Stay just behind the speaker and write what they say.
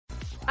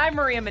I'm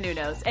Maria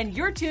Menounos, and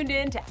you're tuned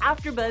in to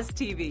AfterBuzz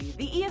TV,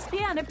 the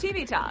ESPN of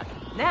TV talk.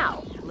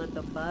 Now, let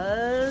the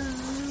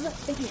buzz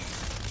begin.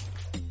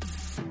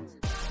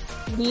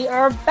 We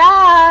are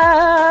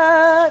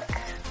back!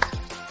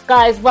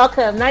 Guys,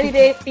 welcome. 90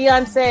 Day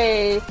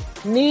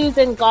Fiancé News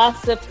and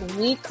Gossip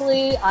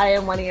Weekly. I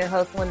am one of your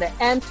hosts, Linda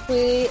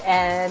Entwee,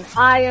 and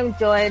I am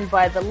joined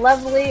by the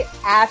lovely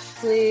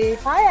Ashley.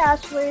 Hi,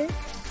 Ashley.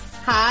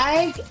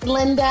 Hi,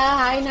 Linda.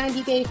 Hi,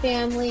 90 Day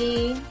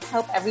family.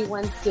 Hope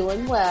everyone's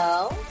doing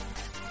well.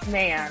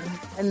 Man,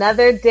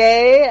 another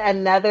day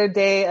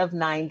of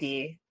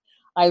 90.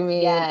 I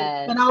mean,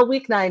 Yes. It's been all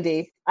week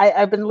 90.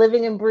 I've been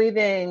living and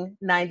breathing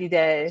 90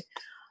 Day.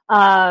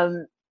 A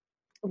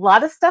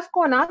lot of stuff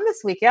going on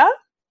this week, yeah?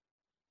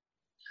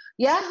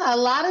 Yeah, a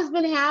lot has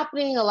been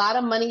happening. A lot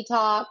of money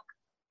talk.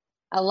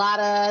 A lot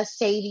of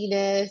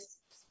shadiness.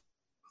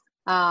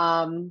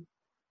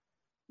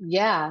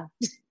 Yeah.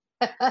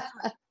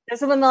 There's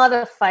been a lot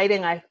of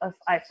fighting. I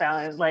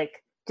found,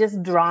 like,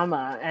 just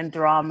drama and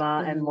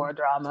more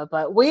drama,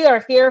 but we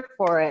are here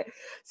for it.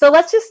 So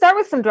let's just start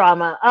with some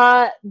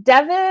drama.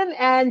 Devin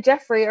and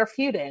Jeffree are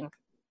feuding,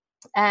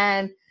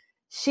 and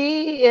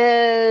she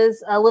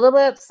is a little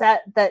bit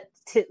upset that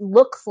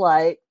looks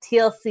like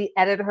TLC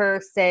edited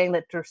her saying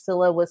that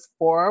Drusilla was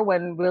 4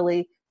 when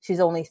really she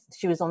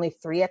was only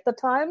 3 at the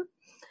time.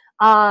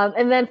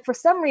 And then for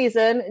some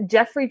reason,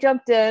 Jeffree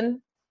jumped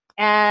in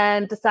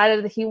and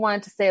decided that he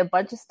wanted to say a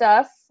bunch of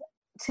stuff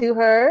to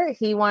her.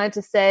 He wanted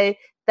to say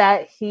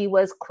that he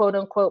was, quote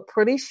unquote,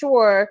 pretty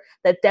sure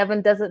that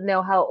Devin doesn't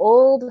know how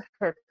old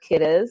her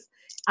kid is.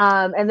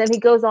 And then he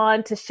goes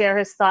on to share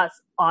his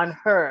thoughts on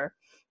her.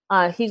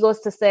 He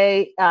goes to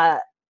say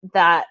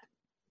that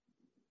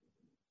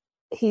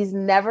he's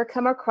never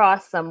come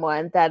across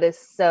someone that is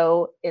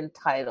so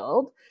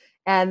entitled.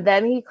 And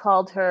then he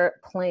called her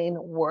plain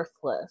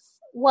worthless.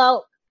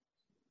 Well,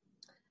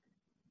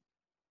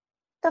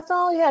 that's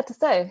all he had to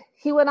say.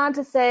 He went on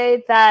to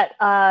say that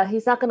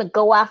he's not going to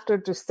go after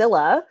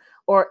Drusilla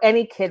or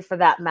any kid for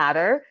that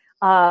matter,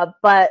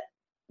 but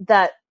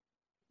that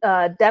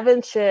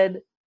Devin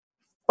should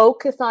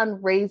focus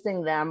on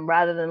raising them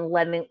rather than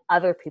letting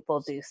other people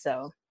do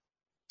so.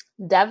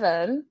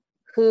 Devin,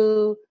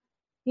 who,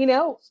 you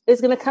know, is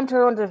going to come to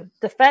her own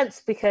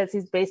defense because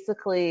he's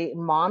basically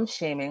mom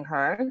shaming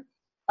her,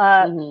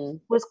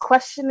 was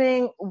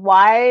questioning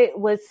why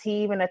was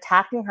he even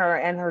attacking her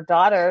and her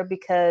daughter,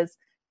 because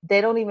they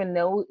don't even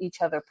know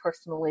each other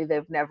personally.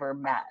 They've never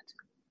met.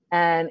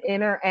 And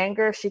in her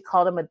anger, she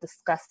called him a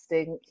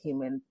disgusting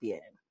human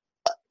being.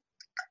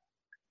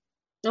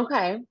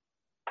 Okay.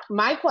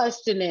 My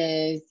question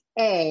is,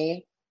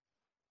 A,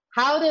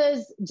 how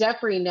does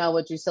Jeffree know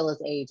what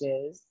Drusilla's age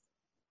is?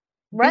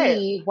 Right.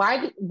 B,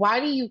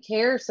 why do you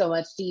care so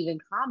much to even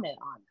comment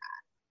on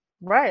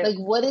that? Right. Like,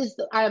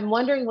 I'm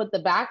wondering what the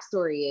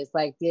backstory is.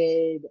 Like,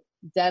 did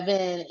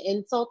Devin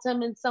insult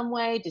him in some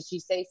way? Did she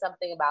say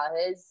something about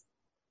his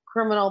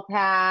criminal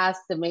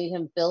past that made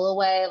him feel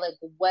away? Like,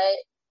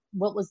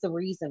 what was the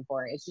reason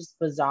for it? It's just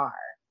bizarre.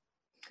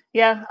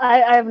 Yeah,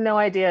 I have no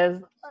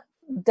idea.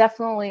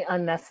 Definitely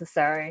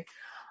unnecessary.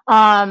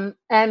 And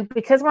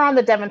because we're on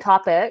the Devin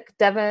topic,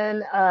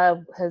 Devin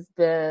has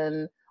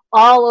been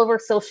all over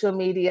social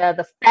media.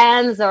 The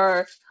fans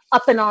are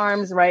up in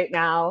arms right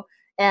now.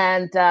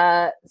 And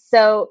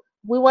so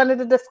we wanted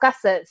to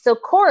discuss it. So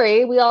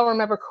Corey, we all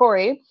remember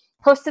Corey,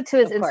 posted to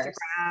his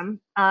Instagram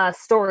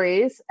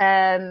stories,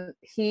 and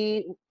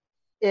he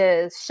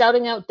is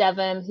shouting out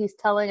Devin. He's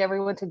telling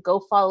everyone to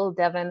go follow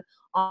Devin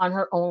on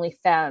her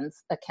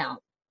OnlyFans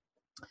account.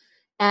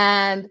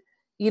 And,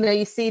 you know,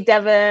 you see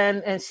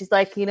Devin and she's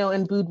like, you know,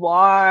 in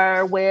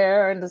boudoir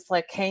wear and just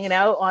like hanging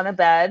out on a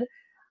bed.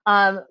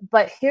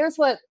 But here's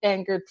what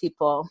angered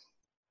people.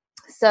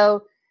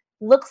 So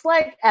looks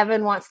like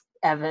Devin wants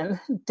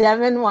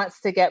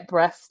to get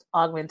breast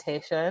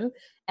augmentation.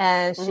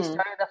 And she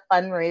started a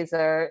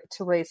fundraiser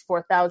to raise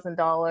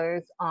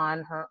 $4,000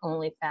 on her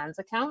OnlyFans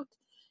account.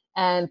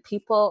 And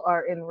people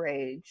are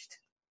enraged.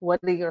 What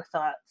are your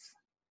thoughts?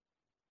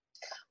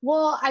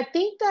 Well, I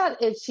think that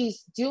if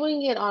she's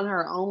doing it on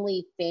her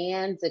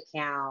OnlyFans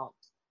account,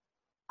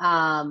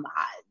 I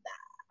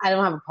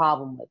don't have a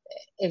problem with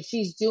it. If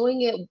she's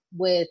doing it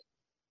with,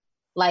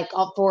 like,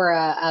 for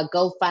a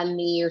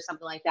GoFundMe or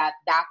something like that,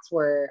 that's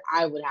where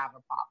I would have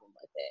a problem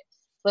with it.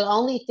 But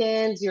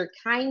OnlyFans, you're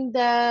kind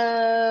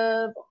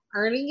of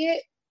earning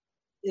it.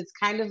 It's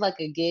kind of like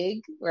a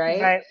gig,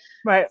 right?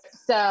 Right.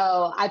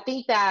 So I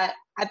think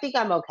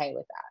I'm okay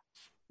with that.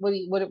 What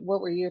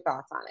were your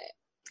thoughts on it?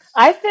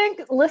 I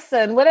think,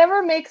 listen,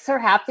 whatever makes her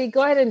happy,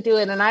 go ahead and do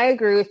it. And I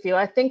agree with you.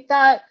 I think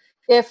that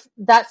if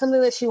that's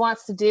something that she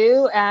wants to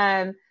do,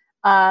 and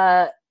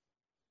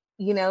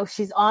you know,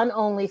 she's on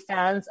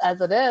OnlyFans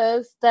as it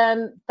is,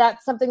 then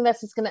that's something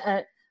that's just going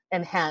to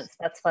enhance.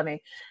 That's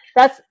funny.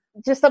 That's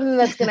just something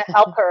that's going to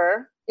help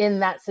her in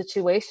that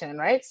situation,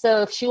 right?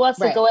 So if she wants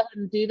to go ahead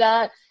and do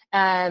that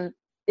and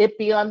it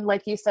be on,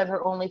 like you said, her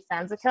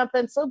OnlyFans account,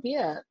 then so be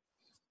it.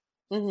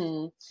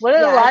 Mm-hmm. What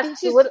are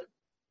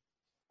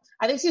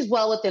I think she's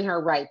well within her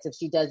rights if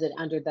she does it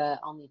under the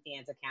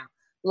OnlyFans account.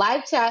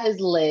 Live chat is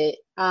lit.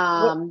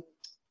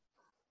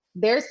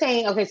 They're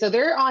saying, okay, so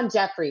they're on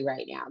Jeffree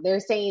right now. They're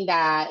saying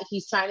that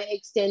he's trying to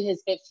extend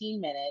his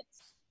 15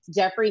 minutes.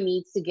 Jeffree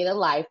needs to get a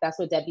life. That's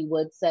what Debbie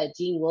Wood said.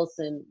 Gene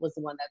Wilson was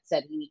the one that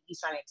said he's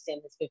trying to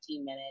extend his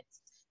 15 minutes.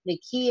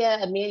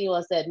 Nakia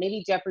Emanuel said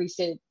maybe Jeffree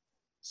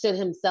should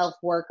himself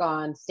work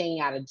on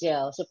staying out of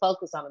jail, should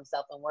focus on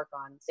himself and work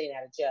on staying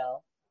out of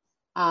jail.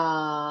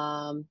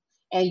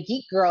 And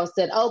Geek Girl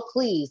said, oh,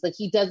 please, like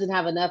he doesn't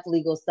have enough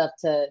legal stuff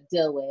to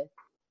deal with.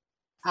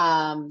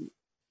 And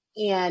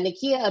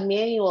Nakia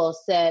Emanuel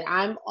said,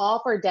 I'm all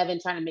for Devin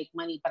trying to make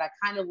money, but I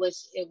kind of wish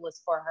it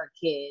was for her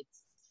kids.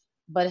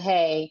 But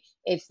hey,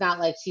 it's not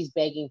like she's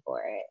begging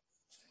for it.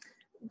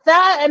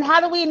 That, and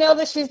how do we know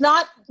that she's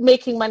not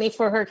making money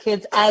for her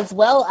kids as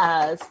well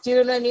as, do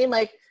you know what I mean?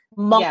 Like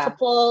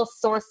multiple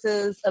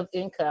sources of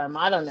income.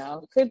 I don't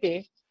know. It could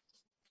be.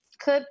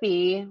 Could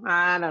be.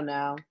 I don't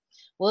know.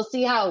 We'll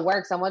see how it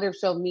works. I wonder if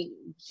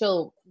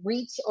she'll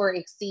reach or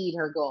exceed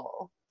her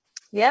goal.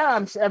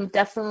 Yeah, I'm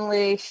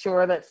definitely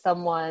sure that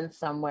someone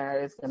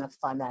somewhere is going to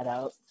find that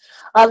out.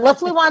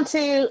 Let's move on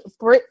to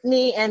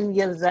Brittany and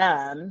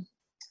Yazan.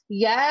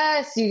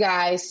 Yes, you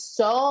guys,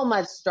 so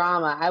much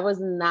drama. I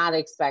was not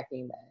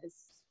expecting this.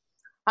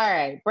 All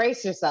right,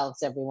 brace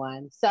yourselves,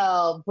 everyone.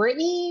 So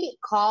Brittany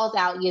called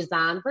out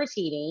Yazan for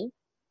cheating.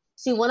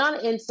 She went on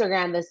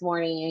Instagram this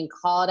morning and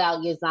called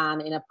out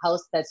Yazan in a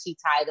post that she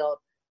titled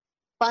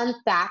 "Fun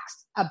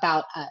Facts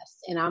About Us."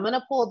 And I'm going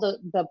to pull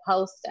the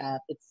post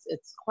up.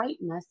 It's quite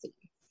messy.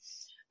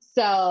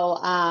 So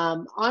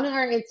on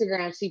her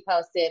Instagram, she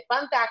posted,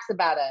 "Fun facts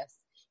about us.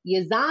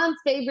 Yazan's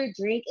favorite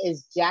drink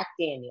is Jack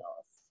Daniels.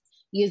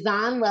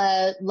 Yazan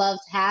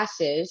loves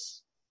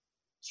hashish,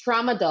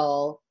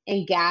 tramadol,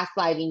 and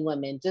gaslighting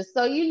women." Just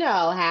so you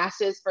know,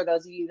 hashish, for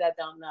those of you that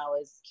don't know,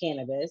 is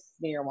cannabis,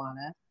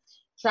 marijuana.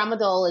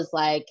 Tramadol is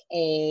like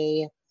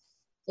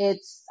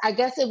I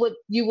guess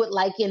you would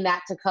liken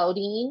that to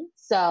codeine.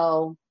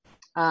 So,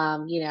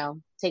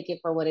 take it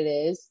for what it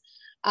is.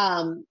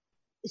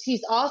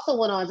 She's also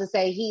went on to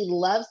say he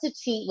loves to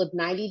cheat with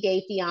 90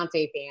 Day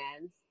Fiancé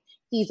fans.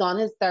 He's on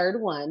his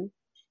third one.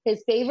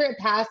 His favorite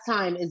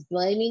pastime is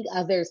blaming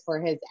others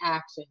for his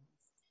actions.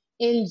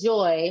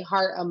 Enjoy,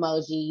 heart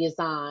emoji,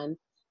 Yazan.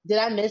 Did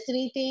I miss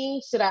anything?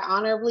 Should I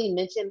honorably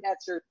mention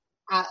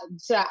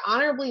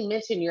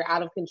your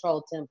out of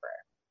control temper?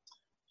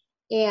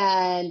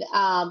 And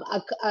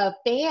a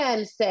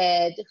fan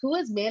said, who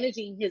is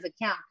managing his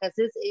account? Because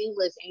his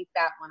English ain't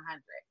that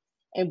 100.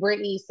 And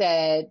Brittany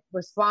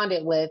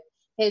responded with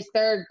his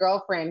third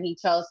girlfriend he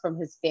chose from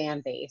his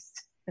fan base.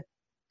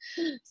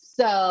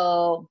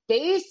 So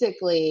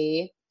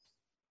basically,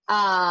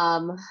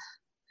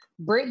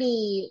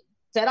 Brittany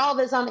said all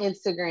this on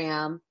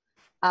Instagram.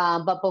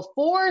 But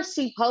before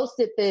she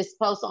posted this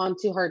post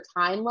onto her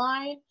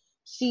timeline,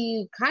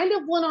 she kind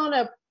of went on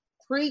a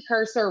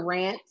precursor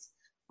rant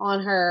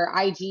on her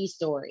IG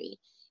story.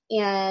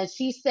 And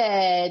she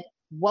said,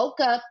 woke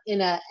up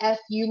in a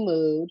FU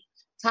mood,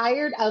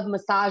 tired of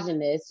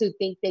misogynists who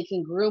think they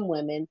can groom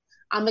women.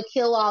 I'm going to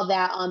kill all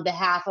that on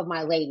behalf of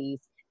my ladies.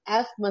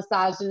 F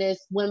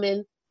misogynist,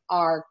 women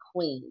are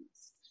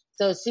queens.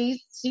 So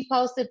she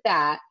posted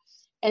that.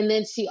 And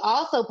then she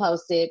also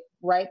posted,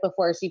 right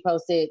before she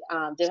posted,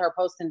 did her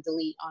post and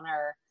delete on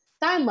her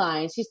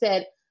timeline, she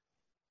said,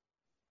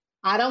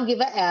 I don't give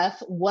a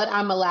F what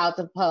I allowed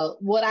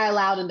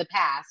in the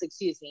past,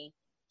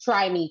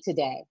 try me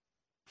today.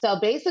 So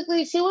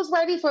basically she was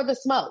ready for the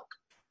smoke.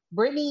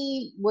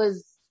 Brittany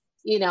was,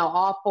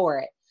 all for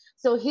it.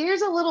 So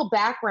here's a little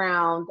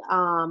background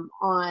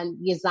on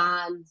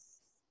Yazan's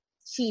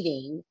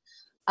cheating.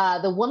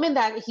 The woman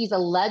that he's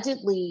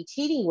allegedly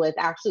cheating with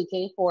actually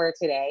came forward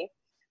today.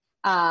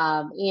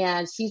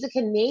 And she's a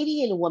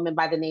Canadian woman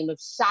by the name of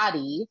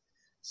Shadi.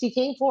 She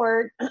came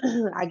forward,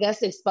 I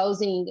guess,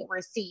 exposing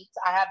receipts.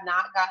 I have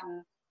not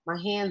gotten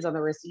my hands on the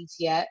receipts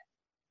yet.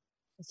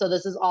 So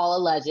this is all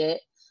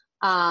alleged.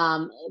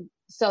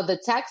 So the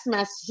text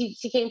message,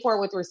 she came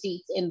forward with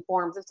receipts in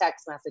forms of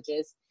text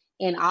messages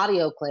and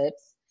audio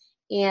clips.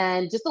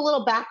 And just a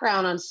little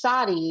background on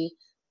Shadi.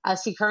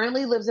 She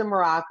currently lives in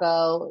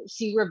Morocco.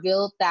 She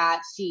revealed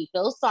that she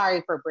feels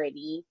sorry for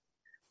Brittany.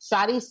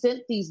 Shadi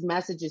sent these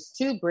messages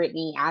to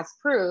Brittany as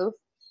proof.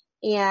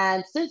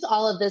 And since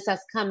all of this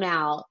has come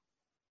out,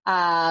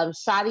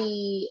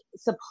 Shadi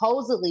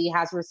supposedly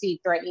has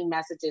received threatening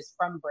messages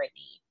from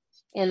Brittany.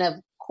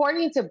 And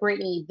according to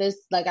Brittany, this,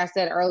 like I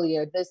said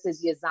earlier, this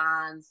is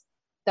Yazan's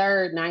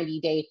third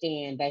 90-day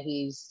fan that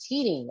he's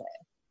cheating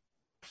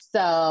with.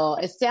 So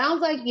it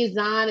sounds like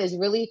Yazan is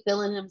really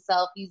feeling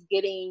himself. He's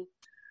getting,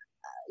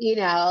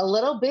 a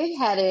little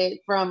big-headed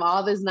from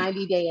all this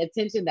 90-day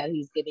attention that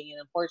he's getting.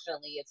 And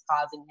unfortunately, it's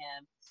causing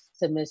him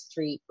to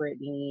mistreat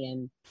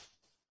Brittany.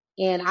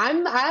 And I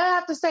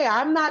have to say,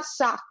 I'm not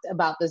shocked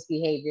about this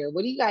behavior.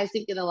 What do you guys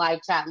think in the live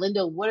chat?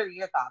 Linda, what are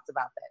your thoughts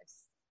about this?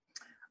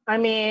 I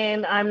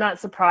mean, I'm not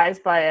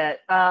surprised by it.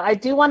 I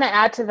do want to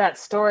add to that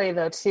story,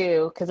 though,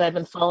 too, because I've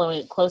been following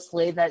it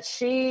closely, that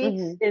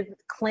she is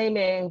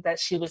claiming that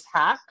she was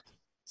hacked,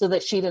 so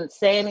that she didn't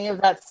say any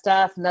of that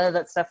stuff. None of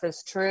that stuff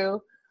is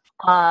true.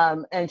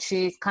 And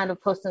she's kind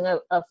of posting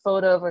a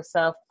photo of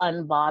herself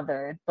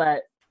unbothered.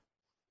 But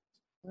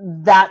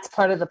that's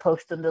part of the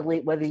post and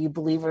delete, whether you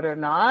believe it or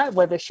not,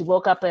 whether she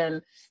woke up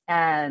and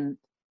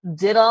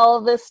did all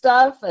of this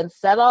stuff and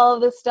said all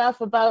of this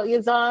stuff about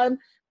Yazan.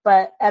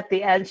 But at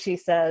the end, she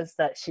says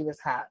that she was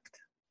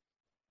hacked.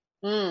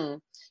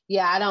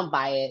 Yeah, I don't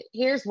buy it.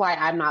 Here's why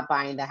I'm not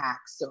buying the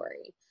hack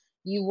story.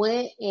 You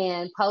went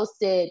and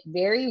posted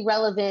very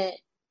relevant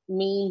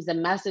memes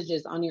and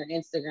messages on your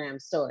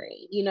Instagram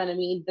story. You know what I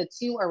mean? The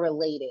two are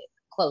related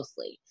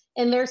closely.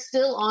 And they're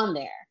still on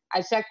there.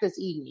 I checked this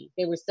evening.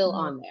 They were still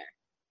on there.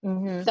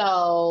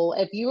 So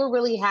if you were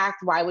really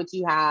hacked, why would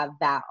you have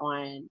that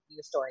on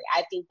your story?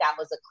 I think that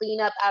was a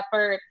cleanup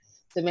effort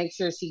to make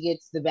sure she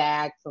gets the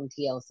bag from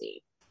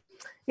TLC.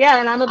 Yeah,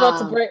 and I'm about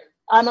to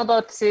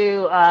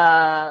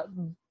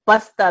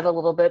bust that a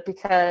little bit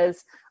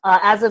because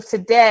as of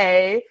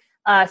today,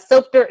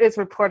 Soap Dirt is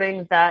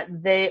reporting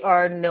that they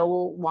are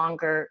no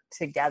longer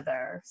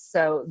together.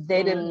 So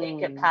they didn't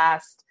make it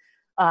past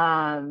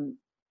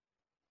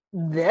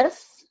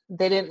this.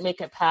 They didn't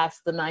make it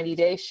past the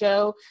 90-day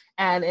show.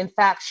 And in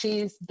fact,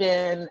 she's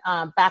been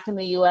back in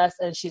the U.S.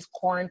 and she's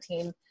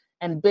quarantined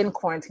and been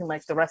quarantined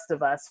like the rest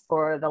of us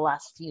for the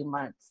last few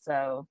months.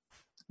 So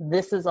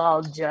this is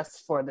all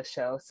just for the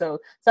show. So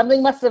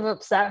something must have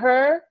upset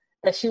her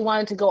that she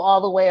wanted to go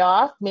all the way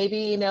off.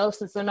 Maybe,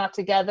 since they're not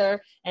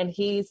together and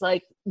he's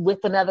like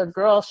with another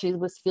girl, she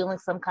was feeling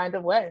some kind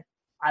of way.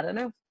 I don't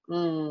know.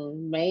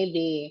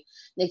 Maybe.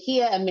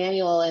 Nakia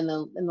Emanuel in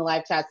the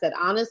live chat said,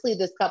 honestly,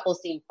 this couple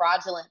seemed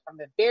fraudulent from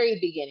the very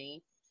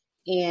beginning.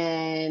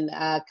 And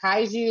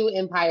Kaiju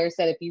Empire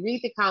said, if you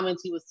read the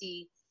comments, you will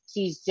see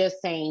she's just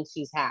saying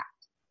she's hacked.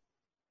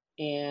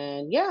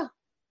 And yeah,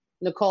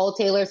 Nicole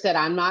Taylor said,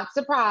 I'm not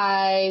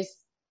surprised.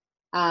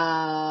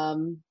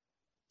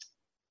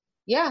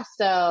 Yeah,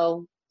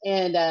 so,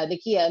 and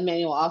Nakia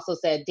Emanuel also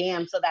said,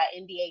 damn, so that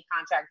NDA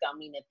contract don't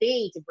mean a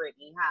thing to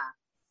Brittany, huh?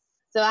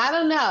 So I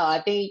don't know.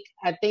 I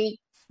think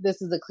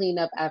this is a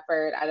cleanup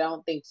effort. I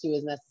don't think she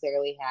was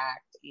necessarily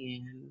hacked,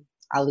 and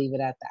I'll leave it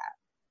at that.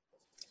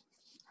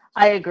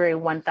 I agree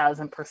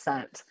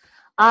 1,000%.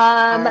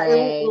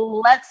 Right.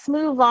 Let's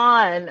move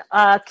on.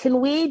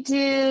 Can we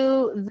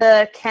do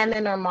the Ken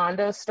and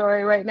Armando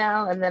story right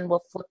now, and then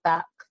we'll flip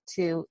back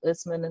to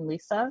Usman and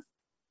Lisa?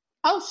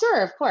 Oh,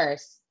 sure, of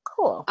course.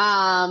 Cool.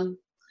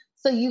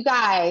 So you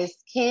guys,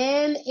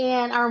 Ken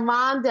and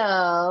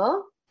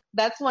Armando,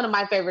 that's one of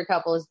my favorite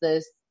couples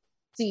this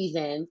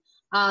season.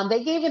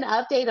 They gave an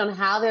update on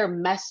how they're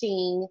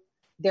meshing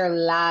their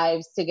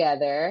lives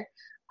together.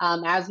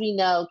 As we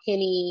know,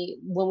 Kenny,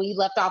 when we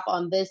left off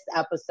on this past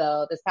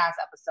episode,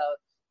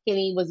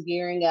 Kenny was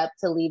gearing up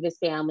to leave his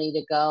family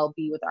to go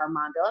be with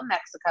Armando in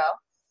Mexico.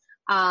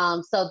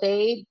 So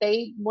they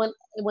went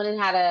and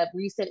had a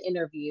recent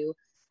interview.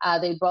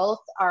 They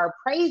both are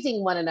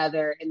praising one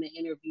another in the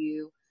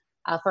interview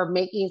for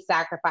making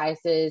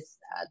sacrifices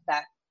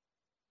that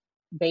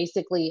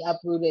basically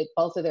uprooted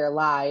both of their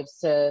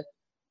lives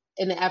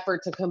in the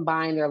effort to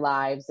combine their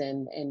lives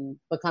and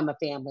become a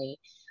family.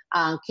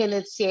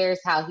 Kenneth shares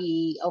how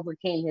he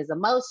overcame his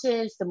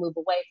emotions to move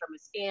away from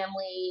his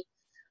family.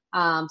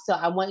 So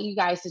I want you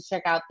guys to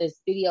check out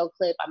this video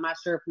clip. I'm not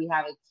sure if we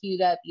have it queued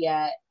up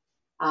yet,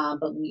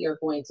 but we are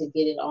going to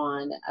get it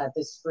on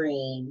the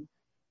screen.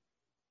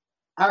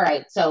 All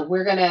right, so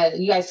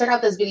you guys check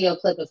out this video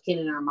clip of Ken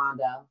and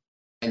Armando.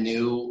 I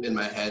knew in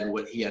my head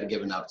what he had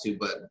given up to,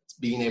 but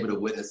being able to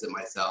witness it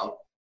myself,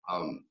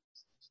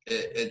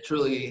 it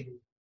truly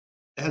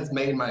has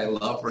made my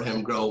love for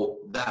him grow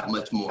that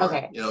much more.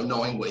 Okay.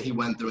 Knowing what he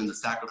went through and the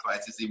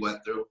sacrifices he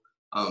went through.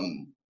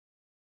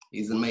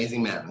 He's an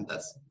amazing man.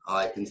 That's all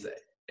I can say.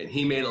 And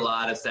he made a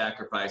lot of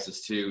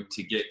sacrifices too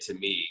to get to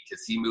me,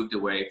 because he moved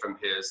away from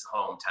his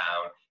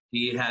hometown.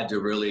 He had to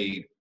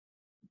really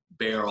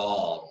bear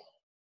all.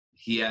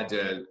 He had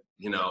to,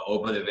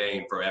 open the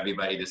vein for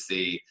everybody to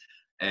see,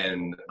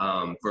 and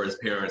for his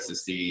parents to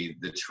see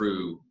the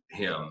true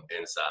him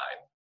inside.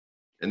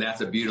 And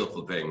that's a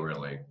beautiful thing,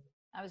 really.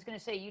 I was going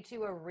to say, you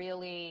two are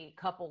really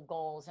couple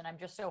goals, and I'm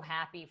just so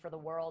happy for the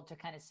world to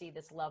kind of see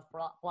this love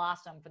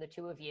blossom for the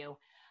two of you.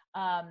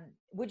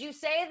 Would you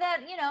say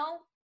that,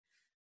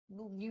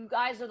 you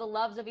guys are the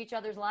loves of each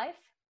other's life?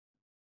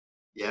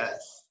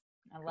 Yes.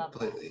 I love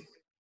completely.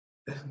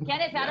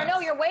 Kenneth, I don't know,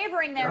 you're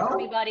wavering there for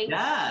me, buddy.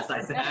 Yes,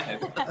 I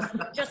said.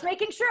 Just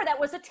making sure that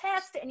was a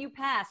test and you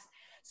passed.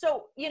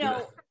 So,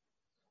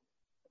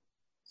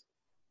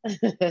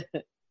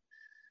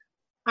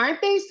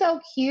 Aren't they so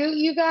cute,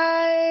 you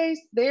guys?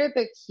 They're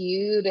the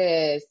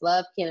cutest.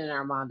 Love Ken and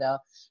Armando.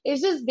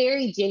 It's just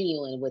very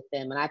genuine with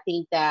them. And I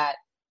think that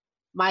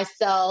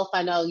myself,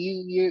 I know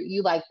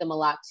you like them a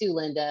lot too,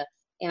 Linda.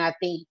 And I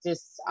think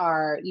just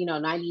our,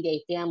 90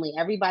 Day family,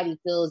 everybody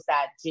feels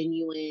that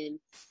genuine,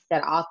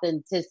 that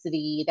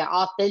authenticity, that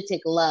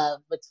authentic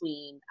love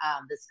between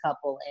this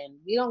couple. And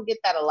we don't get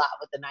that a lot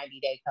with the 90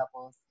 Day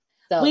couples.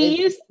 So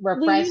it's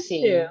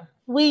refreshing.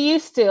 We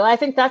used to. I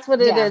think that's what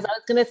it is. I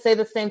was going to say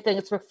the same thing.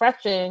 It's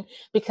refreshing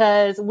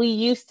because we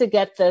used to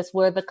get this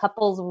where the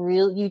couples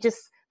you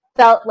just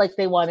felt like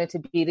they wanted to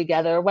be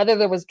together, whether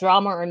there was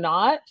drama or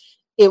not.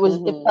 It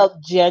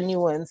felt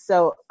genuine.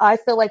 So I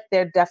feel like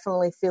they're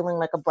definitely feeling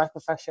like a breath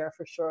of fresh air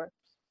for sure.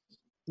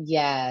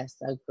 Yes,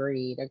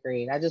 agreed.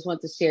 I just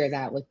want to share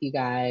that with you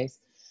guys.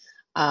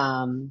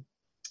 And,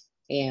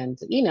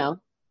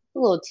 a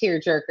little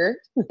tearjerker.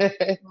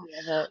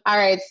 All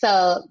right,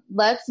 so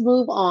let's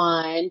move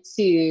on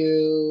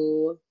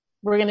to...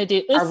 We're going to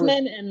do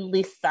Usman and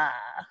Lisa.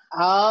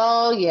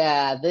 Oh,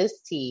 yeah,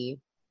 this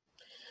tea.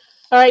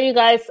 All right, you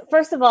guys.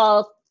 First of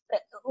all,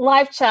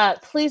 live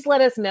chat, please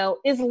let us know.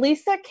 Is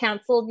Lisa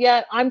canceled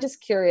yet? I'm just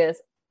curious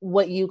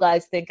what you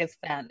guys think as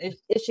fans.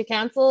 Is she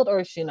canceled or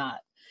is she not?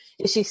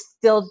 Is she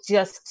still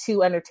just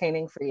too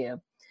entertaining for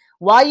you?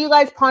 While you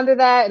guys ponder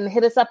that and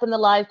hit us up in the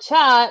live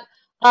chat,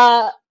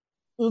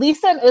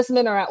 Lisa and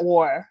Usman are at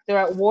war. They're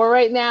at war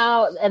right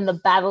now, and the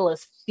battle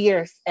is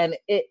fierce, and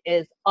it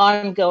is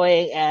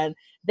ongoing, and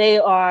they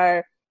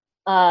are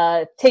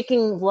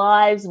taking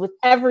lives with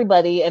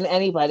everybody and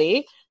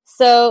anybody.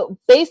 So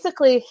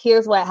basically,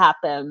 here's what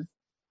happened.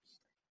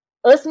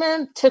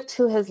 Usman took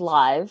to his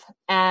live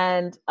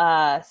and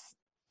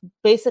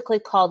basically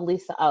called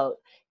Lisa out.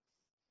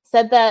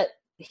 Said that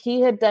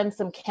he had done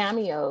some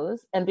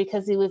cameos, and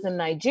because he was in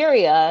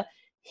Nigeria,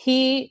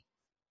 he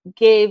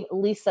gave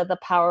Lisa the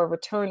power of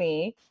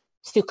attorney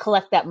to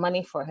collect that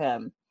money for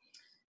him.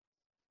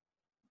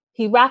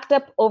 He racked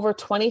up over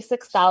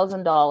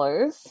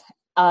 $26,000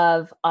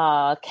 of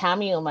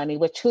cameo money,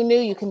 which who knew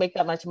you can make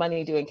that much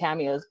money doing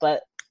cameos,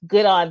 but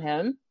good on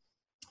him.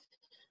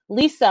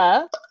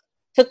 Lisa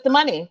took the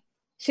money.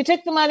 She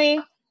took the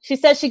money. She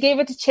said she gave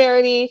it to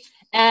charity.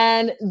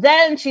 And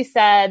then she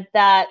said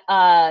that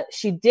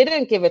she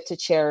didn't give it to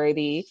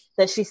charity,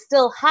 that she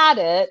still had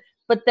it,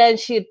 but then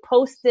she had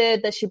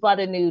posted that she bought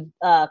a new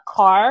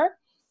car,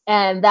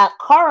 and that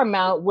car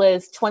amount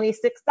was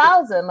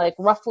 $26,000, like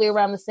roughly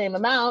around the same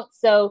amount.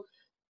 So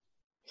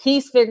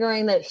he's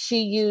figuring that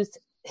she used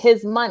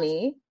his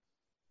money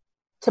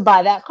to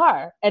buy that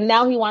car. And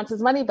now he wants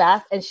his money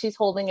back, and she's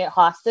holding it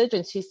hostage,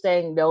 and she's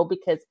saying no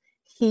because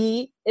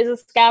he is a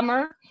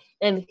scammer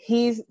and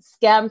he's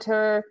scammed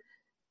her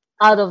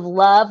out of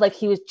love. Like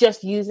he was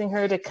just using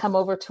her to come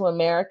over to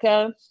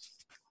America.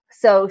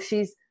 So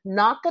she's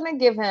not going to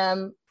give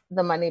him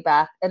the money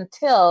back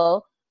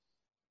until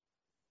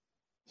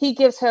he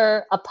gives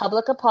her a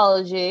public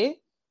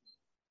apology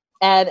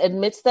and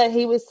admits that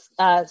he was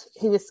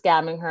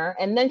scamming her.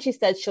 And then she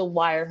said she'll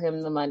wire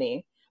him the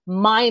money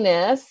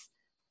minus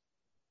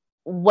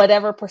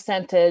whatever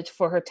percentage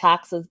for her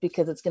taxes,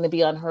 because it's going to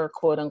be on her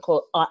quote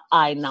unquote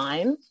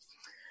I-9.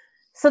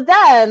 So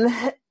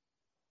then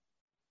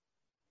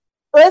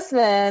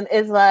Usman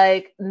is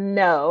like,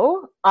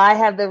 no, I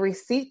have the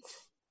receipts.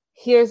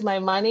 Here's my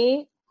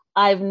money.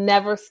 I've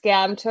never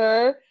scammed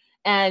her.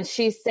 And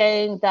she's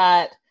saying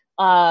that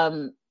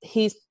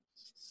he's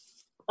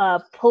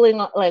holding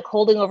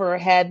over her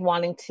head,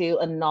 wanting to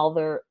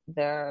annul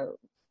their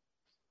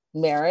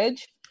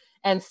marriage.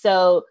 And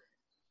so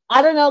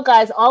I don't know,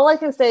 guys. All I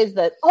can say is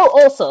that,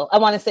 also, I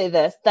want to say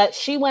this, that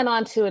she went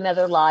on to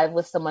another live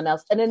with someone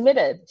else and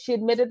admitted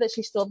that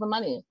she stole the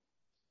money.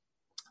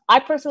 I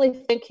personally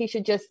think he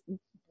should just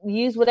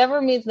use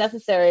whatever means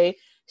necessary,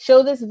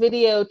 show this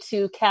video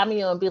to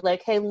Cameo and be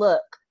like, hey,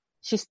 look,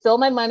 she stole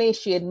my money.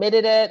 She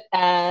admitted it.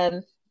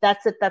 And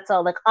that's it. That's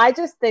all. Like, I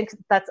just think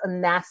that's a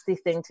nasty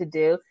thing to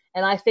do.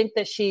 And I think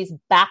that she's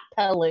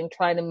backpedaling,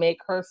 trying to make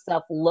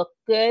herself look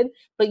good.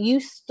 But you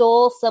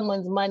stole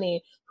someone's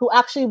money who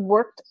actually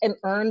worked and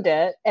earned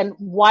it. And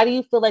why do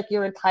you feel like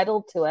you're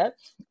entitled to it?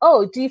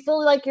 Oh, do you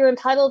feel like you're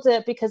entitled to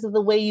it because of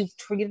the way you've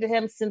treated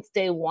him since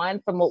day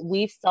one, from what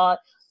we've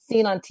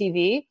seen on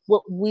TV,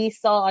 what we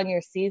saw on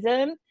your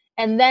season,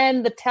 and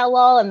then the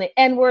tell-all and the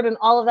N-word and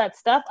all of that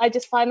stuff? I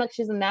just find like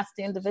she's a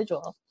nasty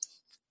individual.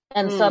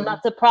 And so I'm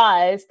not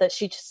surprised that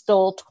she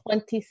stole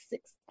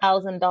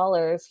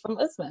 $26,000 from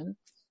Usman.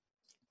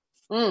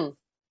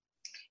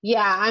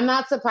 Yeah, I'm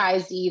not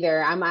surprised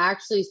either. I'm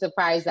actually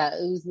surprised that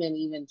Usman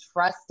even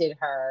trusted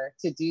her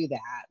to do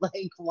that.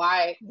 Like,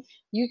 why?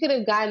 You could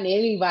have gotten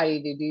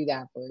anybody to do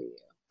that for you.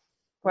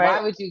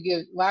 Right.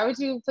 Why would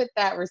you put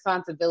that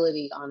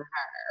responsibility on her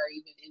or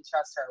even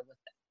entrust her with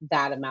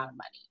that amount of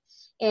money?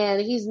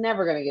 And he's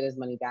never going to get his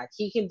money back.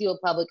 He can do a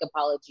public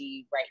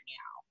apology right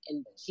now,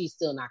 and she's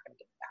still not going to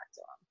give it back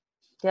to him.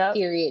 Yep.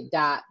 Period.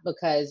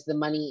 Because the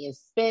money is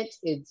spent,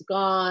 it's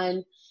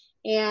gone.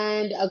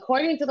 And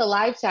according to the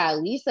live chat,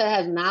 Lisa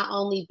has not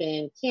only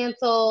been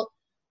canceled,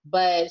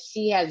 but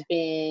she has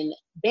been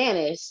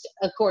banished,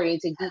 according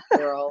to Geek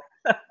Girl.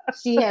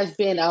 She has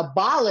been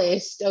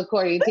abolished,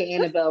 according to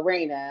Annabelle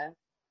Reyna.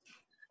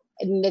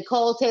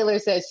 Nicole Taylor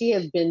says she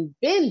has been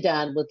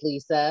done with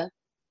Lisa.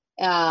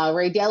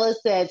 Raydella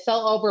said, so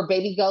over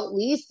baby goat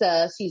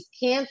Lisa. She's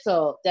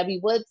canceled. Debbie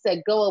Wood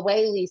said, go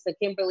away, Lisa.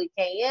 Kimberly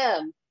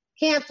KM.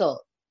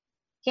 Canceled.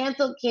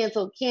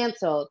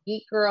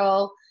 Geek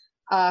Girl.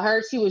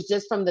 Heard she was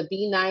just from the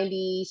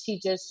B90. She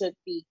just should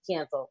be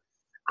canceled.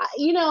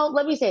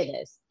 Let me say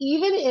this.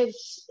 Even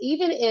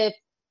if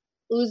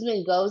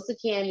Usman goes to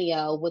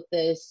Cameo with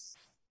the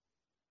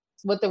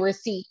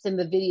receipts and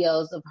the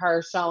videos of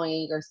her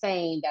showing or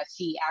saying that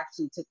she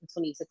actually took the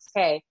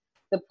 $26K,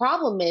 the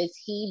problem is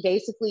he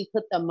basically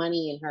put the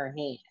money in her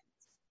hands.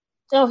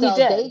 Oh, he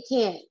did. They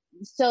can't.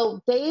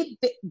 So they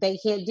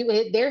can't do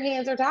it. Their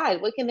hands are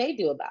tied. What can they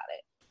do about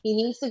it? He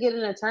needs to get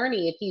an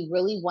attorney. If he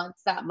really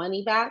wants that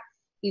money back,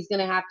 he's going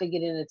to have to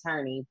get an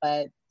attorney.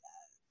 But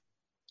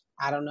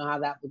I don't know how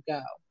that would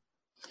go.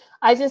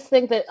 I just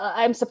think that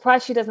I'm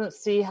surprised she doesn't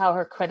see how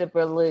her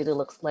credibility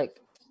looks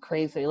like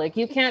crazy. Like,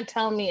 you can't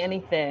tell me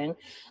anything.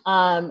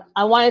 I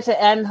wanted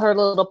to end her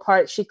little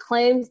part. She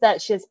claims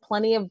that she has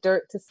plenty of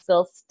dirt to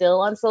spill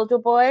still on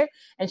Soulja Boy.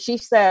 And she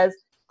says,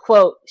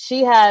 quote,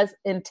 she has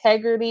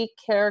integrity,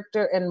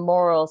 character, and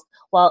morals,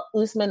 while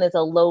Usman is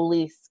a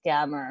lowly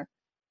scammer.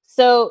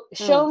 So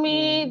show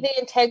me the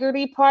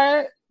integrity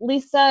part,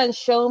 Lisa, and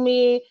show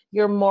me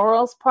your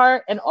morals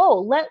part. And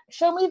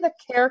show me the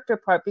character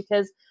part,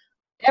 because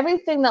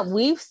everything that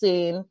we've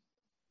seen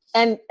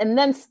and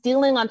then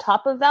stealing on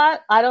top of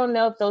that, I don't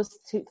know if those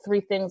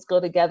three things go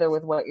together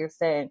with what you're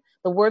saying.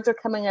 The words are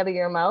coming out of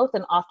your mouth,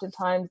 and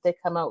oftentimes they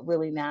come out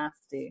really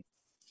nasty.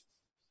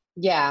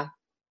 Yeah.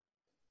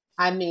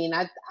 I mean,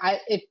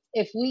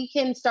 if we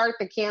can start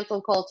the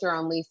cancel culture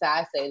on Lisa,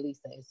 I say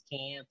Lisa is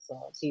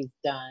canceled. She's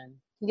done.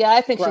 Yeah,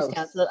 I think she's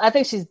canceled. I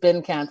think she's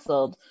been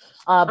canceled.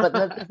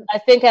 But I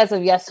think as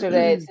of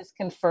yesterday, it's just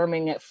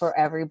confirming it for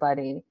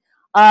everybody.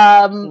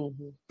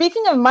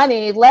 Speaking of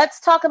money, let's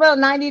talk about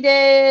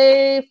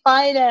 90-day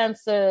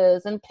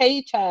finances and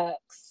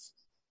paychecks.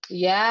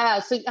 Yeah.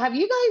 So have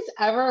you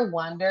guys ever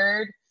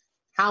wondered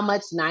how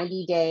much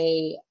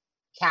 90-day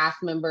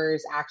cast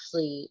members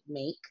actually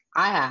make?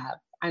 I have.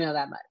 I know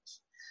that much.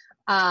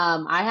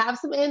 I have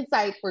some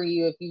insight for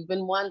you if you've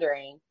been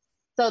wondering.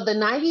 So the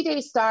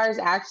 90-day stars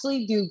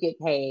actually do get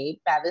paid.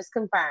 That is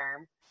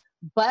confirmed.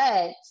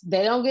 But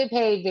they don't get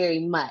paid very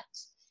much.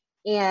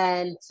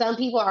 And some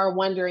people are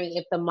wondering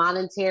if the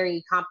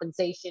monetary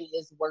compensation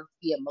is worth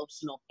the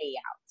emotional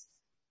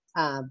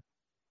payouts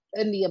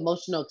and the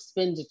emotional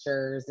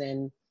expenditures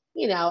and,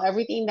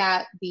 everything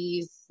that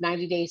these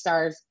 90-day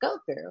stars go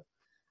through.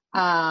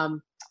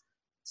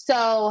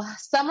 So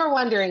some are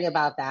wondering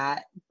about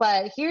that.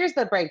 But here's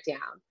the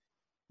breakdown.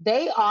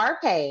 They are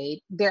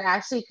paid. They're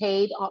actually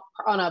paid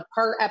on a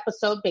per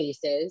episode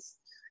basis.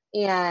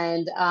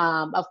 And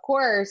of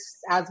course,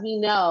 as we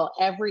know,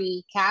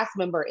 every cast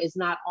member is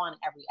not on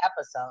every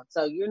episode.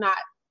 So you're not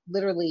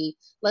literally,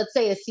 let's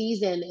say a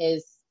season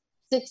is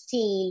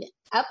 16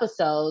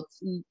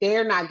 episodes.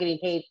 They're not getting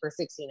paid for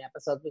 16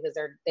 episodes because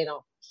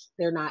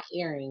they're not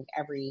airing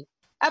every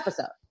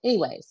episode.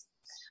 Anyways,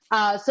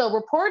 so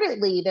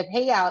reportedly the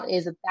payout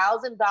is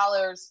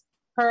 $1,000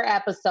 per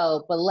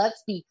episode. But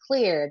let's be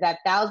clear, that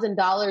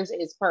 $1,000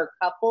 is per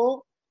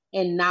couple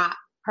and not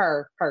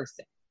per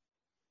person.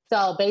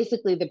 So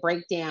basically the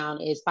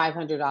breakdown is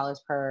 $500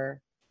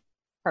 per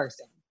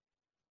person.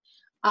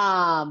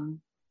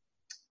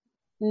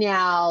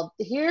 Now,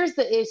 here's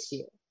the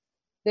issue.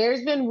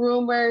 There's been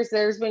rumors,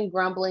 there's been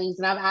grumblings,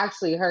 and I've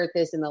actually heard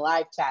this in the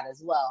live chat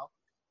as well,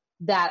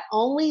 that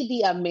only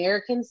the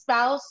American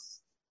spouse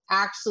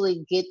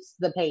actually gets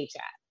the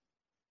paycheck.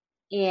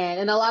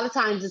 And a lot of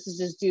times this is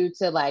just due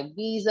to like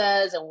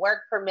visas and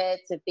work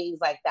permits and things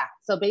like that.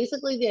 So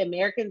basically the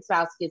American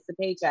spouse gets the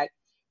paycheck.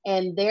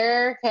 And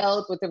they're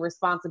held with the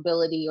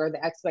responsibility or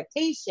the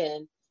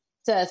expectation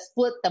to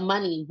split the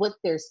money with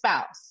their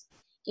spouse.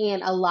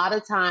 And a lot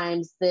of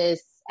times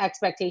this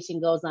expectation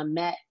goes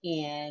unmet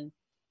and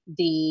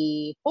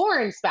the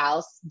foreign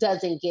spouse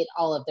doesn't get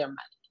all of their money,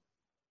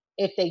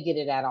 if they get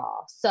it at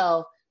all.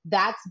 So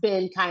that's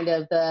been kind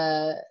of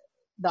the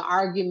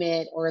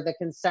argument or the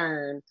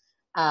concern,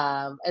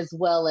 as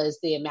well as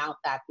the amount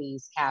that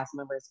these cast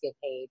members get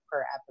paid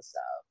per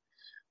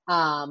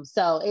episode.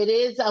 So it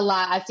is a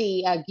lot. I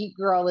see a Geek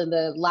Girl in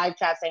the live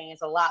chat saying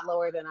it's a lot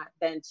lower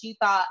than she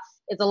thought.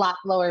 It's a lot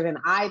lower than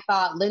I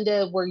thought.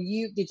 Linda,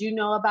 did you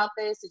know about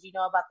this? Did you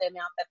know about the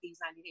amount that these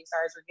 90-day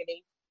stars are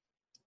getting?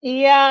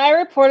 Yeah, I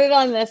reported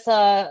on this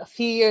a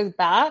few years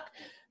back.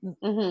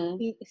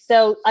 Mm-hmm.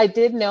 So I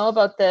did know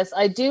about this.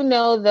 I do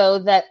know, though,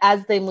 that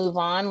as they move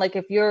on, like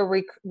if you're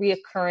a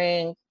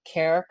reoccurring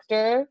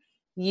character,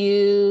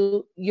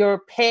 your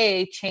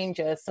pay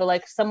changes. So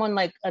like someone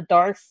like a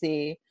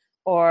Darcy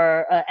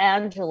or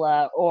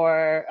Angela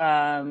or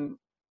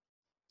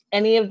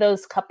any of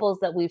those couples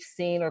that we've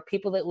seen or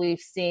people that we've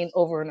seen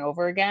over and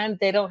over again,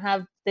 they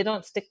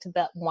don't stick to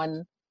that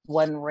one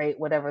rate,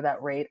 whatever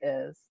that rate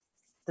is.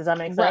 Does that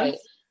make sense? Right.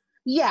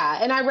 Yeah,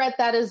 and I read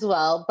that as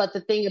well. But the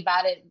thing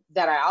about it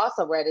that I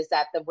also read is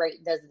that the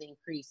rate doesn't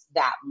increase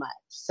that much.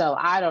 So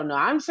I don't know.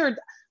 I'm sure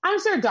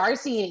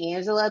Darcy and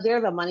Angela,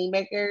 they're the money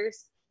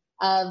makers.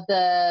 of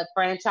the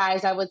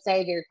franchise. I would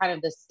say they're kind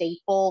of the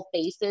staple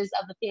faces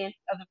of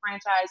the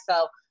franchise.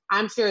 So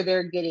I'm sure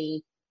they're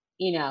getting,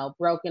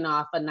 broken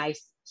off a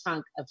nice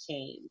chunk of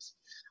change.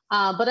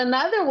 But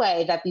another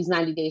way that these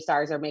 90 Day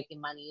stars are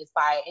making money is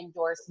by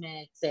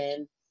endorsements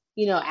and,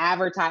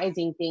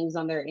 advertising things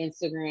on their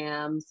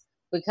Instagrams,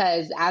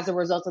 because as a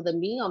result of them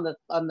being on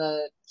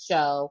the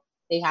show,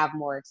 they have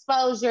more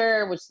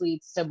exposure, which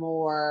leads to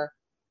more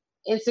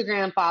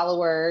Instagram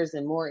followers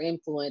and more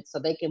influence, so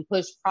they can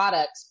push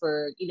products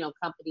for,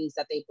 companies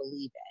that they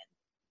believe in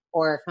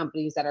or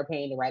companies that are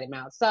paying the right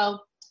amount. So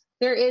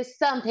there is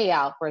some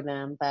payout for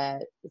them,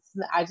 but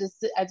I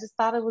just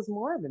thought it was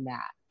more than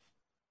that.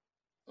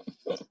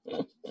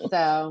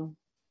 So,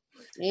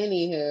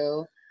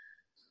 anywho,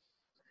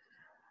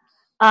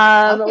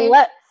 okay.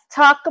 Let's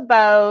talk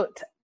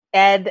about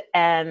Ed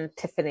and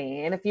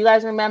Tiffany. And if you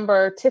guys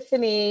remember,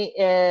 Tiffany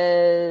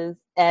is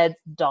Ed's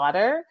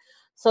daughter.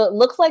 So it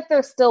looks like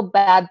there's still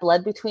bad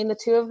blood between the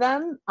two of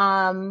them.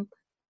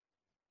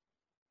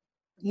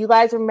 You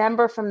guys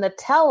remember from the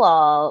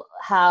tell-all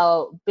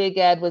how Big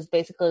Ed was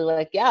basically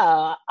like,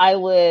 yeah, I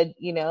would,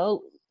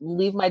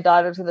 leave my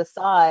daughter to the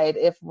side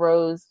if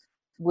Rose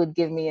would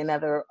give me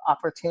another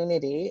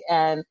opportunity.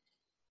 And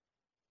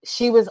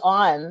she was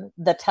on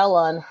the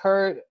tell-all and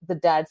heard the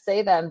dad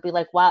say that and be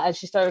like, wow. And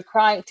she started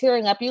crying,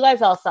 tearing up. You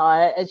guys all saw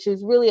it. And she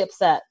was really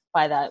upset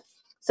by that.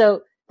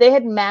 So they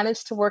had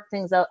managed to work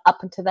things out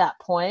up until that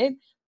point,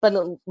 but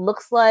it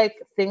looks like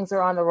things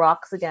are on the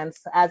rocks again.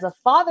 So as of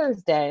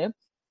Father's Day,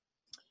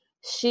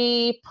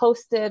 she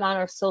posted on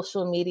her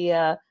social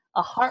media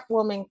a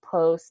heartwarming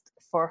post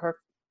for her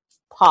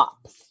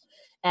pops.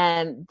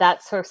 And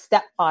that's her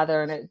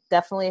stepfather, and it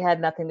definitely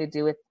had nothing to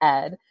do with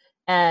Ed.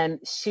 And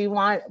she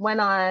went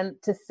on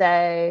to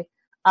say,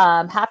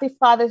 happy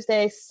Father's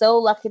Day. So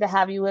lucky to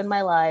have you in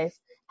my life.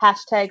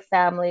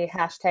 #family,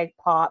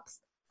 #pops,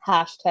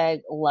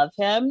 #love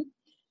him.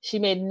 She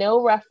made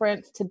no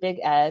reference to Big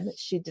Ed.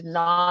 She did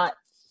not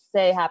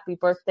say happy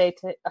Father's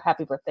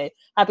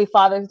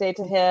Day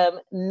to him.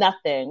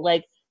 Nothing,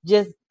 like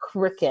just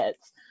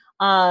crickets.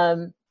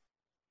 And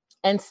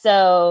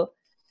so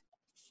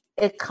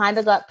it kind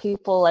of got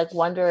people like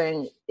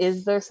wondering,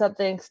 is there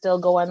something still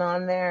going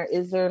on there?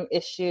 Is there an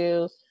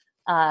issue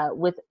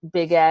with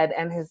Big Ed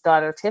and his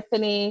daughter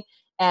Tiffany?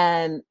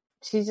 And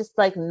she's just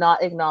like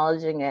not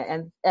acknowledging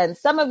it. And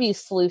some of you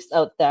sleuths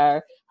out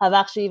there have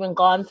actually even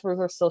gone through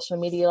her social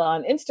media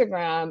on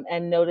Instagram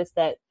and noticed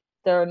that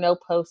there are no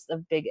posts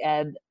of Big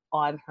Ed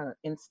on her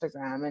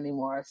Instagram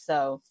anymore.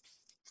 So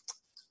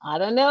I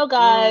don't know,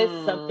 guys.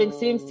 Something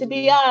seems to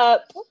be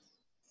up.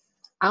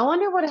 I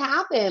wonder what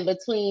happened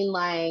between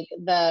like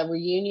the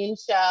reunion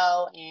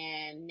show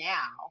and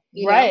now.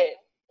 Right.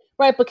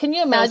 But can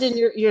you imagine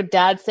your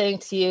dad saying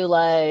to you,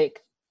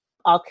 like,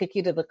 I'll kick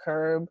you to the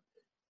curb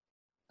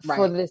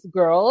for this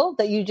girl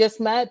that you just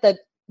met that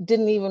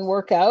didn't even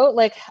work out?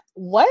 Like,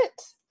 what?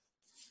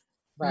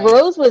 Right.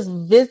 Rose was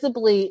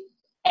visibly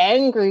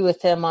angry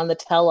with him on the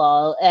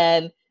tell-all,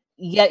 and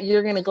yet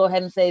you're going to go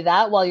ahead and say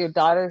that while your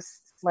daughter's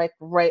like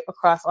right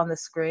across on the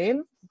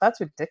screen? That's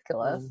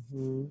ridiculous.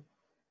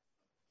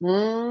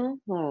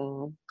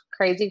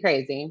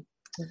 Crazy.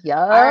 Yeah.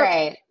 All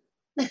right.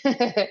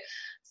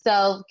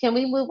 So can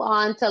we move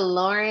on to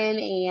Lauren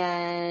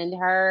and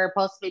her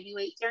post-baby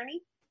weight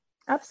journey?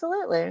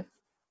 Absolutely.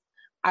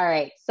 All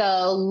right.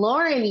 So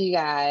Lauren, you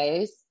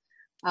guys,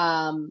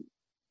 I'm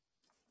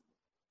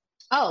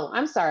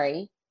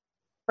sorry.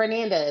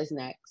 Fernanda is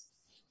next.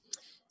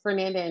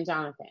 Fernanda and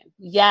Jonathan.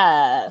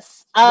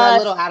 Yes. We're a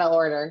little out of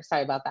order.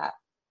 Sorry about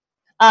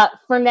that.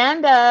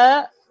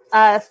 Fernanda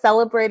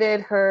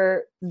celebrated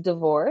her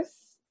divorce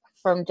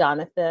from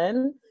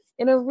Jonathan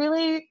in a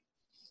really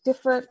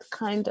different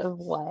kind of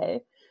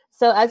way.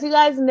 So as you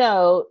guys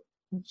know,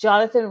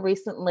 Jonathan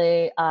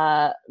recently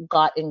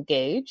got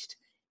engaged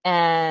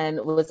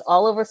and was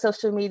all over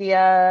social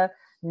media,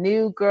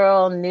 new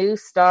girl, new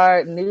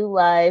start, new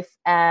life.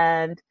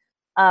 And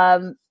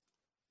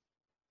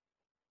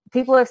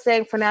people are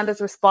saying Fernanda's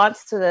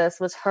response to this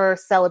was her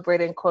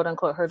celebrating, quote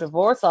unquote, her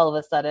divorce all of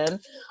a sudden.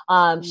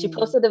 She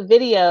posted a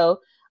video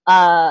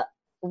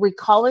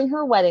recalling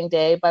her wedding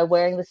day by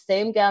wearing the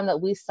same gown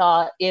that we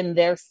saw in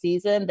their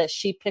season that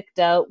she picked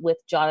out with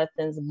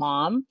Jonathan's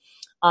mom,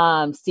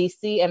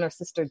 Cece, and her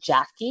sister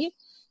Jackie.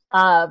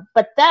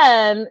 But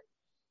then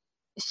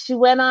she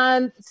went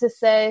on to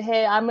say,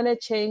 hey, I'm going to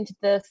change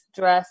this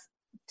dress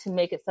to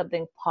make it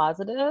something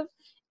positive.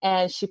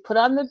 And she put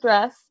on the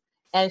dress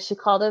and she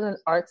called it an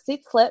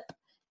artsy clip.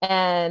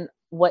 And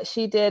what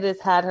she did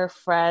is had her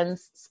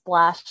friends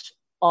splash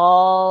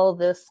all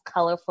this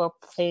colorful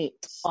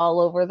paint all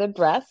over the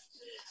dress.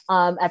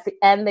 At the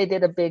end, they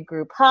did a big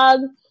group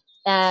hug,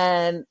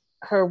 and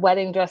her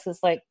wedding dress is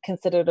like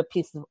considered a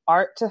piece of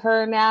art to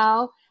her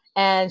now.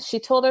 And she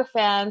told her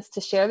fans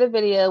to share the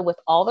video with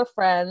all their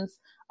friends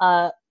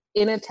in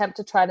an attempt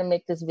to try to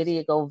make this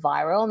video go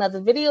viral. Now,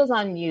 the video is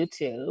on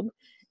YouTube,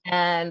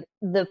 and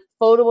the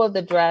photo of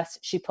the dress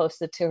she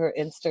posted to her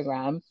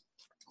Instagram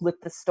with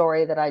the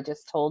story that I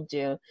just told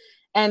you.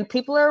 And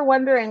people are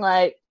wondering,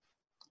 like,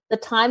 the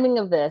timing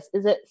of this?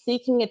 Is it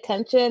seeking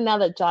attention now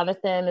that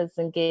Jonathan is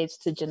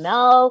engaged to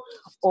Janelle,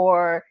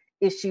 or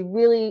is she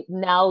really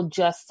now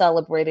just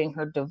celebrating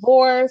her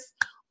divorce,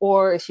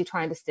 or is she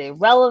trying to stay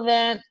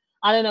relevant?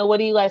 I don't know. What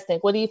do you guys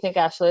think? What do you think,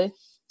 Ashley?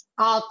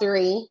 All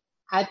three.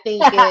 I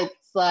think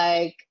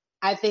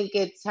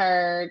it's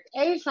her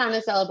A, trying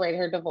to celebrate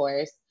her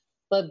divorce,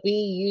 but B,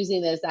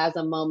 using this as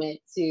a moment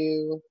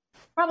to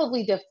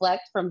probably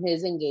deflect from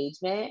his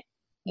engagement,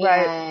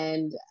 Right.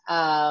 and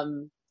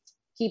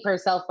keep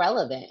herself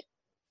relevant.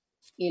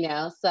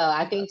 So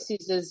I think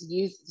she's just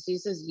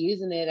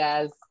using it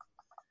as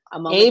a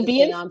moment A, to B,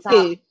 stay and on C.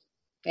 top.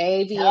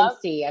 A, B, and Yep.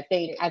 C.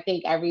 I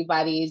think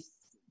everybody's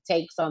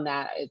takes on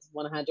that is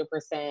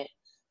 100%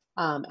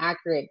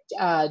 accurate.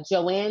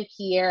 Joanne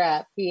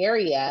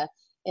Pieria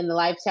in the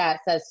live chat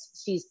says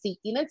she's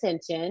seeking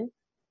attention.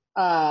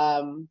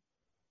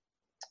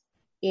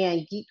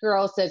 And Geek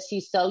Girl said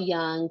she's so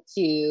young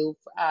too.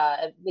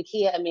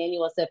 Nakia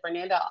Emanuel said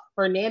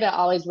Fernanda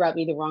always rubbed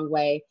me the wrong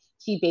way.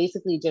 She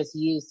basically just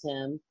used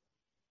him.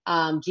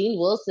 Jean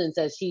Wilson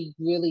says she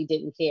really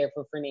didn't care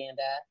for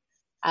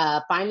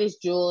Fernanda.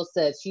 Finest Jewel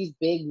said she's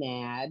big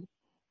mad.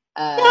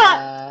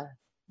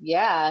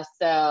 Yeah,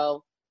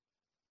 so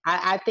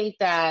I think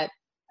that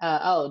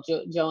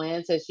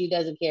Joanne says she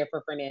doesn't care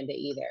for Fernanda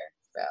either.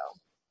 So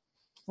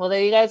well,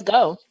 there you guys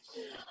go.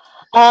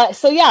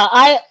 So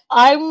yeah,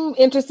 I'm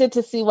interested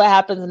to see what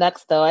happens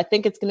next, though. I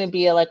think it's going to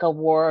be a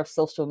war of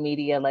social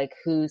media, like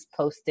who's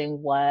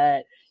posting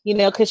what,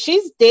 because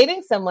she's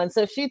dating someone.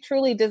 So if she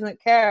truly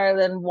doesn't care,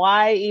 then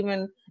why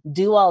even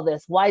do all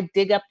this? Why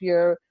dig up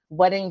your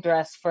wedding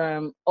dress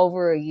from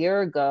over a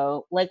year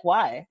ago? Like,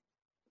 why?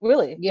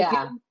 Really?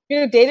 Yeah. If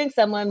you're dating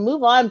someone,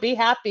 move on, be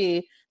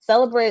happy,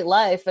 celebrate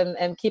life,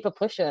 and keep it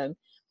pushing.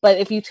 But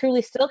if you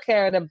truly still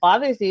care and it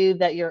bothers you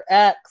that your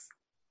ex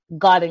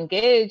got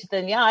engaged,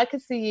 then yeah, I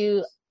could see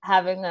you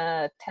having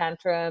a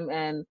tantrum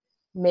and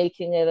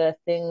making it a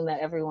thing that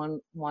everyone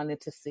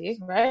wanted to see,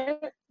 right?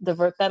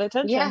 Divert that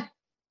attention. Yeah.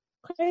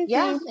 Crazy.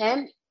 Yeah,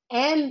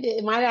 and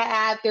might I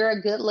add, they're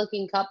a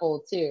good-looking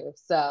couple too.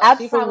 So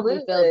Absolutely. she probably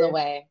feels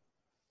away.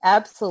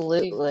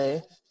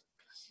 Absolutely.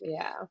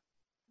 Yeah.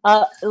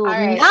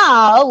 Right.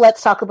 Now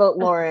let's talk about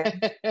Lauren.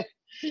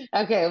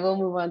 Okay, we'll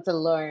move on to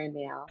Lauren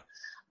now.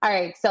 All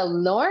right, so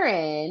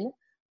Lauren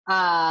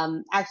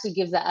actually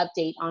gives an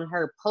update on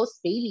her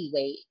post-baby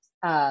weight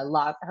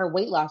loss, her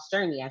weight loss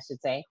journey, I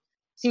should say.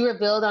 She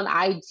revealed on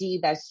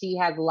IG that she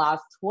had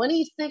lost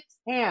 26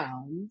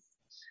 pounds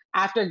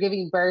after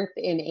giving birth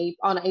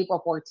on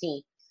April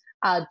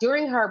 14th.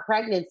 During her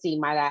pregnancy,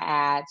 might I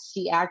add,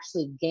 she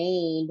actually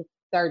gained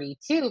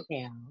 32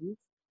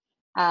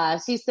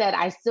 pounds. She said,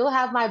 I still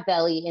have my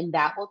belly and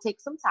that will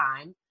take some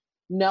time.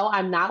 No,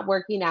 I'm not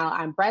working out.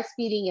 I'm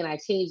breastfeeding and I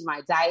changed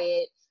my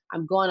diet.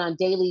 I'm going on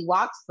daily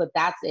walks, but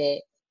that's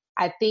it.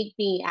 I think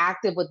being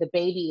active with the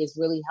baby is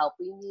really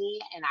helping me,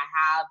 and I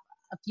have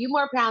a few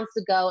more pounds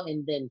to go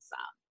and then some.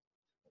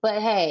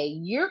 But hey,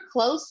 you're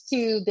close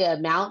to the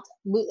amount.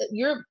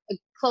 You're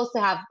close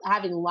to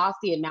having lost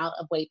the amount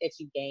of weight that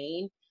you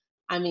gained.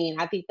 I mean,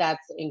 I think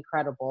that's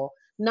incredible.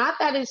 Not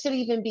that it should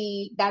even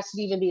be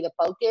the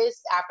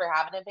focus after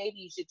having a baby.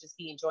 You should just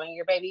be enjoying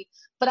your baby.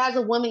 But as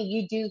a woman,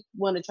 you do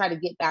want to try to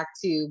get back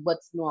to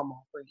what's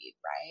normal for you,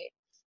 right?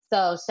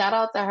 So shout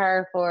out to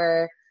her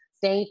for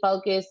staying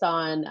focused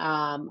on.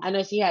 I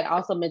know she had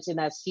also mentioned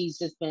that she's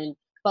just been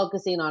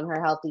focusing on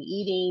her healthy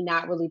eating,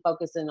 not really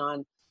focusing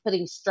on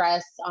putting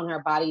stress on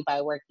her body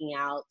by working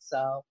out.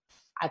 So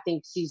I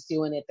think she's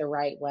doing it the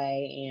right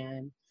way,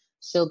 and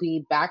she'll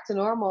be back to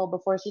normal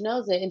before she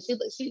knows it. And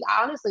she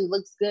honestly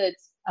looks good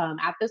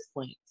at this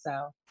point.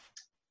 So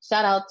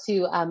shout out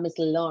to Miss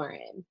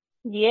Lauren.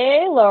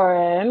 Yay,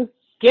 Lauren.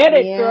 Get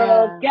it,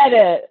 girl. Get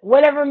it.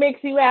 Whatever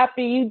makes you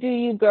happy, you do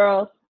you,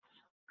 girl.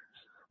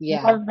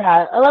 Yeah. Love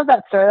that. I love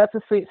that story. That's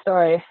a sweet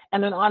story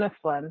and an honest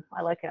one.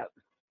 I like it.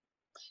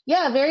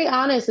 Yeah, very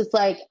honest. It's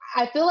like,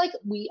 I feel like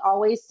we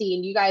always see,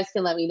 and you guys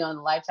can let me know in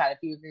the live chat if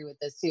you agree with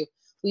this too.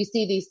 We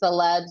see these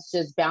celebs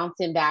just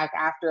bouncing back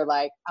after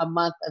like a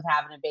month of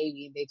having a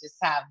baby, and they just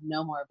have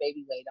no more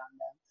baby weight on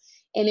them.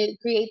 And it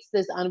creates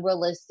this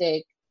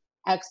unrealistic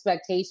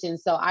expectation.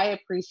 So I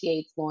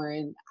appreciate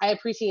Lauren. I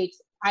appreciate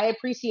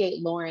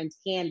Lauren's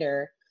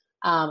candor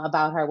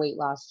about her weight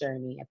loss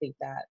journey. I think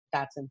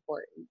that's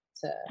important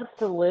to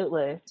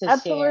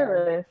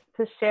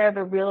share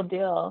the real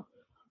deal.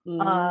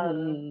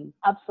 Mm-hmm.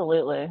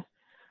 Absolutely.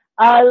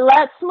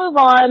 Let's move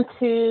on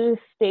to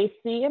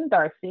Stacey and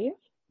Darcey.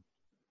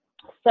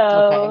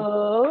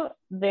 So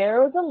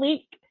There was a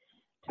leak.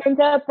 Turns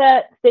out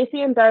that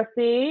Stacey and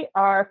Darcey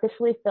are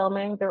officially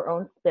filming their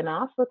own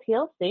spinoff for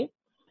TLC.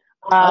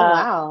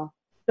 Wow.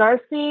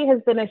 Darcey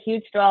has been a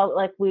huge draw,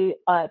 like we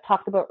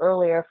talked about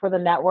earlier, for the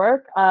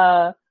network.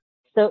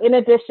 So in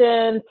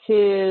addition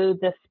to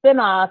the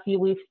spinoff,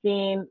 we've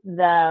seen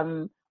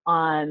them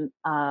on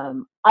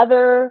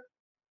other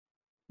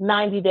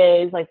 90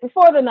 Days, like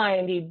before the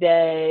 90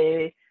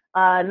 Day,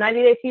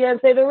 90 Day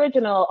Fiancé, the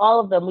original, all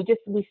of them.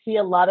 We see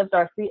a lot of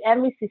Darcey,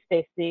 and we see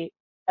Stacey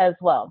as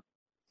well.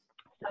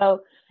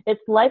 So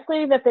it's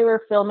likely that they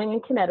were filming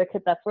in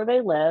Connecticut. That's where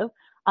they live.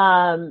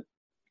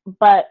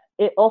 But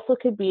it also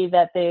could be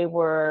that they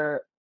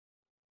were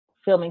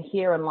filming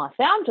here in Los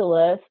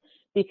Angeles,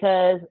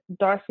 because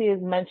Darcy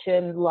has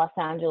mentioned Los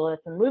Angeles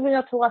and moving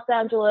up to Los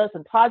Angeles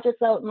and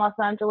projects out in Los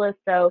Angeles.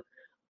 So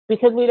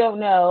because we don't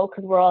know,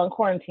 because we're all in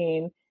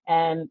quarantine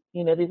and,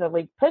 these are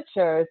leaked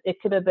pictures, it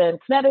could have been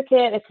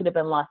Connecticut, it could have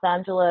been Los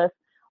Angeles.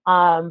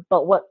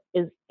 But what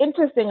is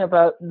interesting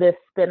about this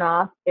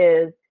spinoff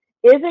is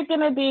it going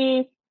to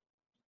be,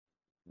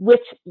 which,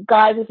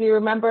 guys, if you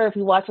remember, if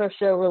you watch our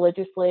show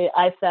religiously,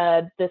 I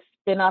said this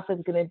spinoff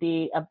is going to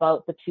be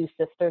about the two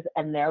sisters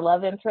and their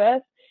love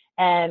interest.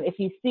 And if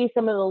you see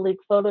some of the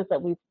leaked photos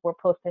that we're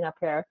posting up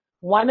here,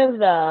 one of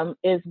them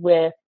is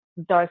with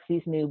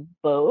Darcy's new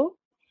beau.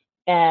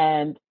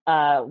 And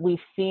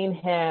we've seen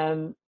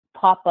him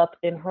pop up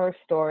in her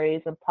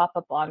stories and pop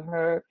up on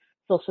her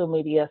social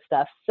media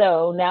stuff.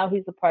 So now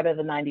he's a part of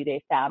the 90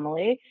 Day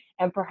family.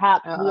 And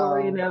perhaps we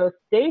already know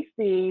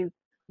Stacey's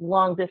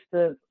long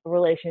distance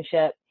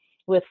relationship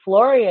with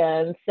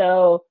Florian.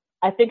 So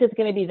I think it's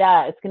going to be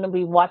that. It's going to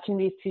be watching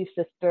these two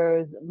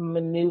sisters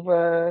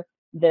maneuver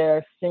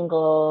their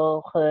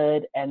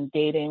singlehood and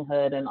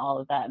datinghood and all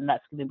of that. And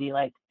that's going to be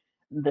like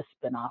the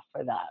spinoff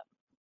for that.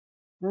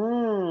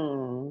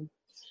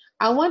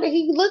 I wonder,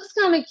 he looks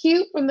kind of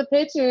cute from the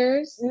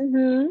pictures.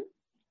 Mm-hmm.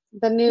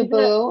 The new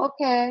boo.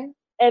 Okay.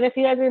 And if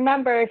you guys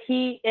remember,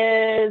 he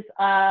is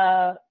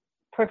a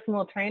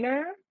personal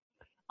trainer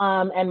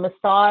and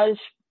massage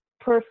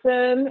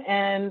person.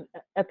 And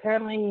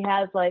apparently he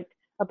has like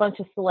a bunch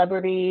of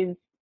celebrities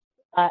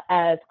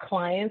as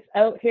clients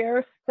out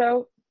here.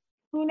 So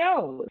who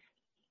knows?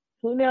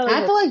 Who knows?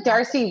 I feel like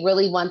Darcy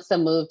really wants to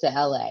move to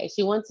LA.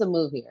 She wants to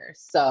move here.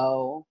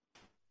 So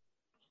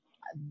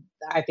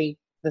I think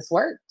this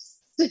works.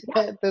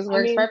 Yeah, this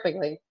works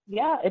perfectly.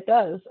 Yeah, it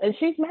does. And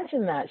she's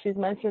mentioned that. She's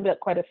mentioned it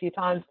quite a few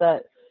times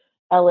that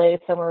LA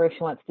is somewhere where she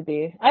wants to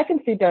be. I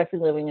can see Darcy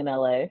living in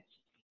LA.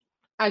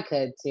 I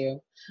could too.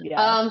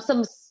 Yeah.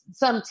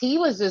 Some tea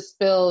was just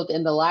spilled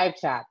in the live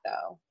chat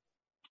though.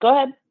 Go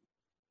ahead.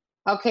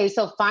 Okay,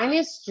 so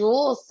Finest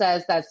Jewel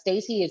says that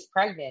Stacey is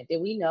pregnant.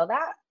 Did we know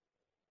that?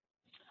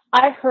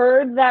 I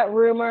heard that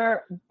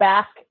rumor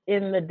back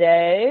in the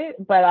day,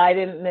 but I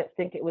didn't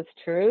think it was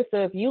true.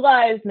 So if you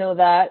guys know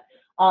that,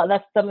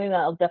 that's something that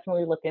I'll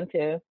definitely look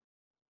into.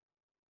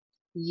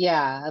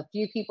 Yeah, a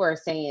few people are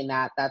saying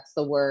that. That's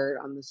the word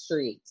on the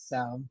street.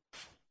 So,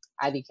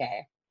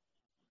 IDK.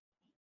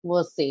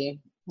 We'll see.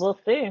 We'll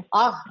see.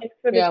 Oh, thanks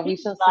for the we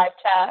shall live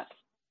chat.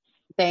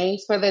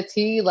 Thanks for the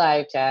tea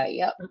live chat.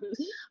 Yep.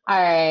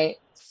 All right.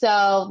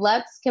 So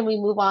can we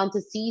move on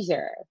to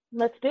Caesar?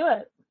 Let's do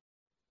it.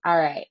 All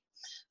right.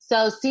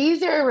 So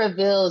Caesar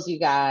reveals, you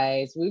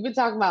guys, we've been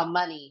talking about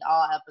money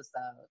all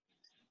episode.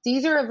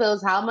 Caesar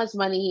reveals how much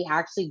money he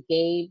actually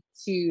gave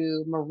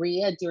to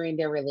Maria during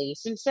their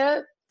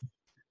relationship.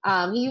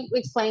 He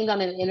explained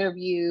on an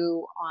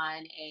interview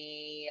on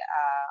a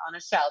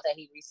show that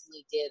he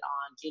recently did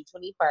on June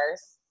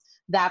 21st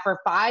that for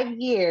 5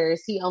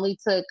 years he only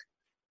took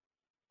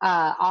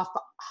off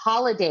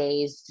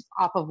holidays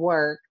off of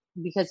work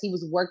because he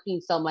was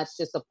working so much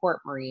to support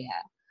Maria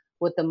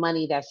with the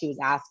money that she was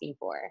asking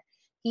for.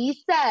 He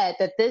said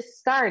that this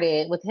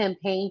started with him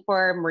paying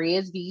for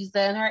Maria's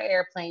visa and her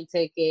airplane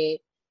ticket.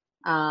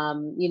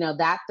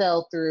 That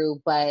fell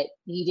through, but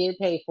he did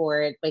pay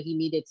for it, but he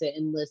needed to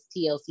enlist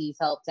TLC's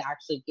help to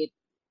actually get,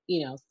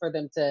 for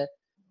them to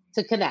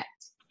connect.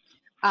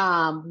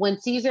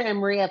 When Caesar and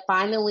Maria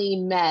finally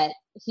met,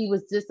 he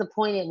was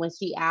disappointed when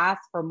she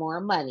asked for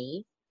more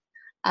money.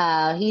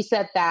 He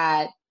said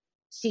that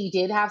she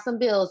did have some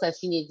bills that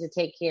she needed to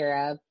take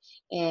care of.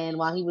 And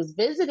while he was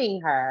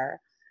visiting her,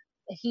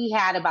 he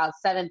had about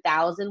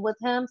 7,000 with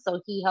him.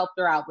 So he helped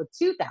her out with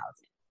 2,000.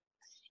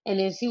 And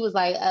then she was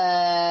like,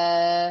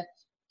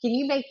 can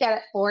you make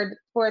that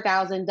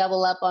 4,000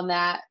 double up on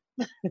that?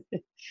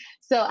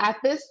 So at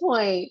this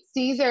point,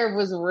 Caesar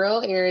was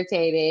real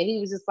irritated. He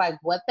was just like,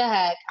 what the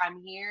heck?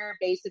 I'm here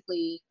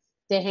basically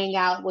to hang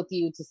out with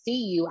you, to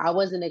see you. I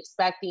wasn't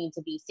expecting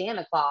to be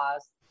Santa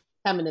Claus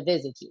coming to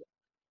visit you.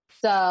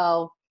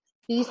 So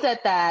he said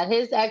that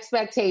his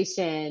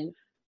expectation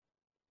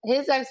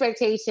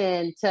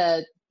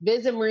to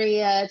visit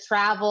Maria,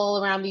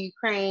 travel around the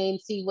Ukraine,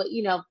 see what,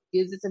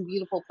 visit some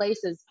beautiful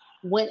places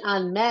went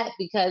unmet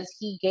because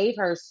he gave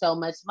her so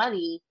much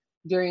money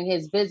during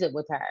his visit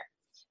with her.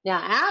 Now,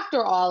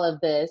 after all of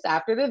this,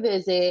 after the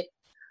visit,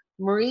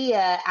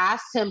 Maria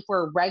asked him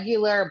for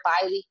regular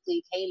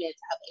biweekly payments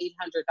of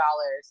 $800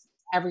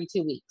 every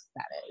 2 weeks,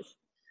 that is.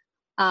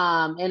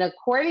 And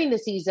according to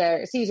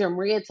Caesar,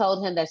 Maria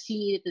told him that she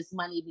needed this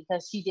money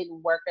because she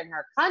didn't work in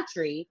her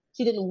country.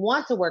 She didn't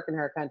want to work in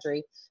her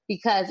country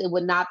because it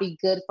would not be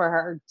good for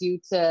her due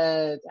to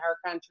her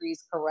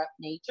country's corrupt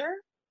nature.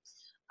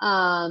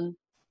 And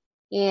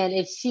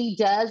if she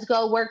does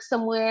go work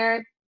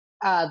somewhere,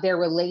 their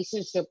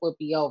relationship would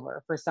be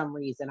over for some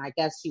reason. I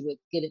guess she would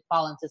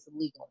fall into some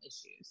legal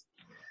issues.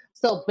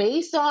 So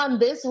based on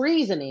this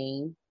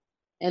reasoning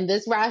and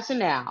this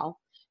rationale,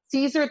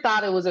 Caesar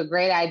thought it was a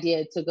great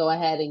idea to go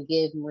ahead and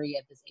give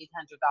Maria this $800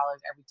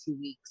 every 2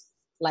 weeks,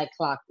 like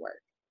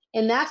clockwork.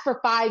 And that's for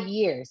 5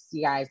 years,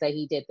 you guys, that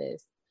he did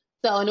this.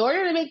 So in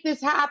order to make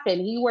this happen,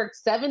 he worked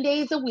 7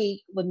 days a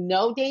week with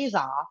no days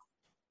off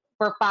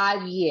for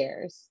 5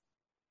 years.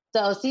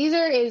 So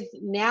Caesar is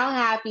now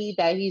happy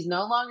that he's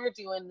no longer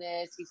doing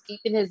this. He's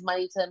keeping his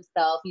money to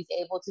himself. He's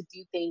able to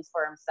do things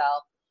for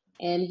himself.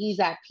 And he's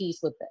at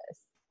peace with this.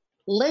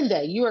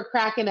 Linda, you were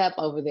cracking up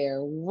over there.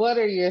 What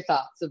are your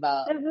thoughts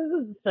about? This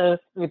is so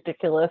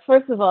ridiculous.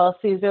 First of all,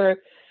 Caesar,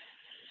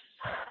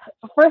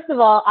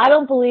 I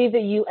don't believe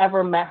that you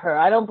ever met her.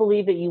 I don't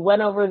believe that you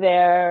went over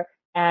there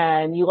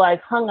and you guys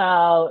hung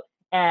out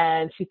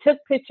and she took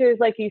pictures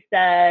like you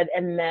said,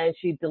 and then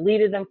she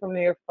deleted them from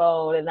your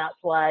phone, and that's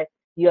why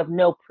you have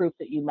no proof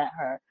that you met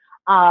her.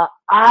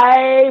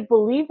 I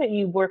believe that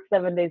you work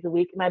 7 days a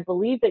week, and I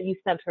believe that you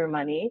sent her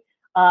money.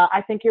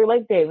 I think you're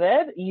like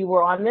David. You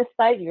were on this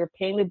site. You were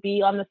paying to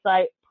be on the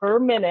site per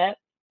minute,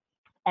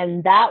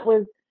 and that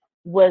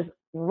was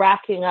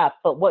racking up.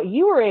 But what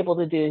you were able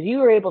to do is you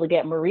were able to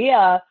get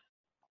Maria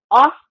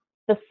off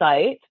the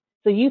site.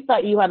 So you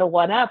thought you had a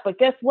one-up, but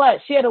guess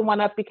what? She had a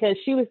one-up because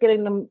she was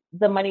getting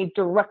the money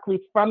directly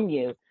from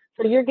you.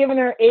 So you're giving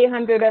her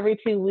 $800 every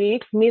 2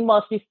 weeks.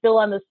 Meanwhile, she's still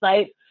on the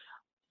site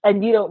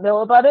and you don't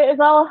know about it.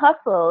 It's all a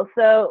hustle.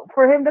 So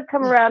for him to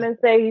come around and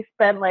say he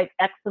spent like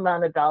X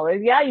amount of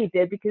dollars, yeah, you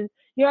did, because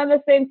you're on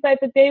the same site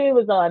that David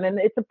was on, and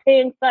it's a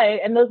paying site,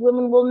 and those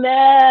women will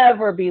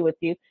never be with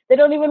you. They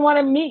don't even want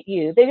to meet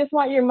you. They just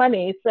want your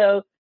money.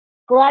 So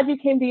glad you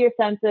came to your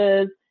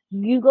senses.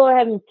 You go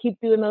ahead and keep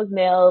doing those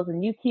nails,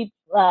 and you keep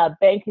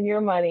banking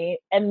your money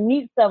and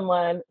meet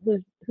someone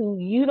who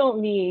you don't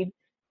need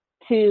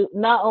to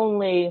not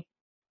only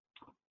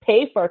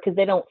pay for because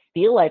they don't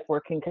feel like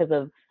working because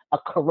of a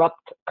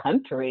corrupt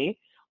country,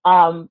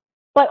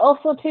 but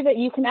also too that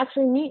you can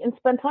actually meet and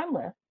spend time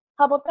with.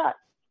 How about that?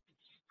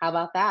 How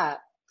about that?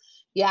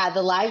 Yeah,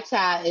 the live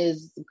chat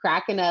is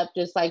cracking up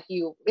just like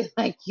you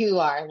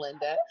are,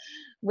 Linda.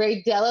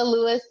 Ray Della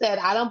Lewis said,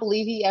 I don't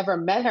believe he ever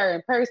met her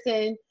in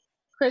person.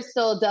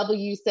 Crystal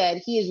W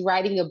said he is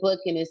writing a book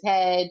in his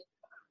head.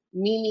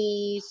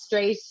 Mimi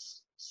Stray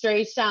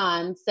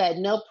Sean said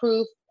no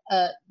proof,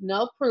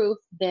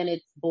 then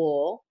it's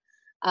bull.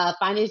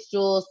 Finest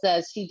Jewel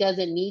says she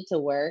doesn't need to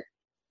work.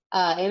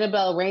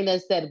 Annabelle Reyna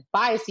said,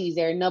 bye,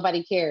 Caesar.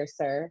 Nobody cares,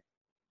 sir.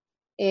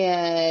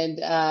 And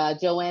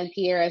Joanne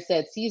Pierre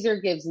said,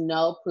 Caesar gives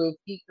no proof.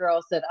 Geek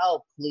Girl said,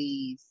 oh,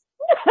 please.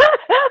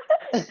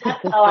 That's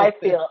how I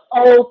feel.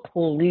 Oh,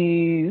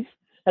 please.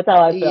 That's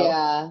how I feel.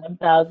 Yeah.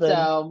 1,000.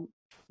 So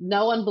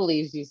no one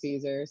believes you,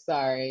 Caesar.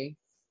 Sorry.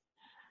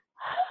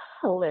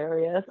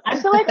 Hilarious. I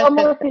feel like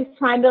almost he's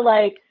trying to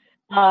like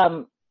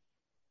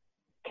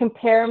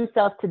compare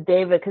himself to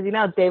David, because you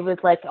know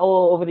David's like,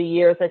 oh, over the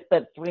years I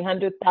spent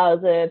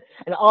 $300,000,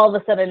 and all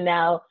of a sudden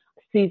now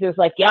Caesar's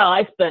like, yeah,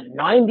 I spent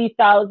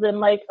 $90,000.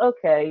 Like,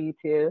 okay, you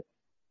two.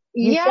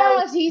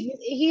 Yes,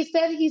 he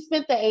said he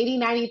spent the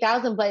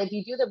 $90,000, but if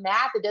you do the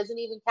math, it doesn't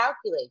even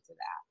calculate to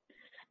that.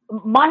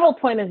 My whole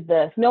point is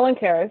this: no one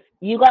cares.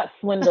 You got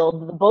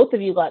swindled. Both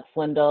of you got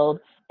swindled,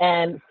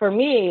 and for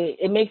me,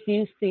 it makes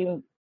you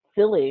seem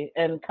silly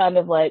and kind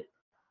of like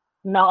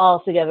not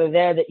all together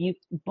there, that you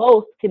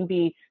both can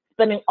be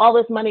spending all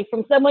this money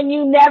from someone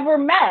you never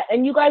met.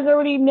 And you guys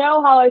already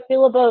know how I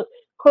feel about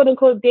quote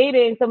unquote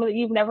dating someone that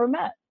you've never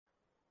met.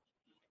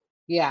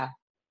 Yeah.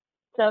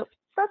 So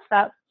that's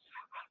that.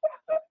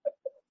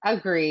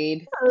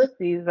 Agreed. Oh,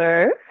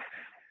 Caesar.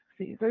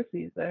 I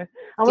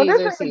wonder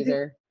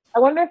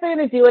if they're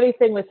going to do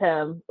anything with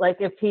him. Like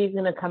if he's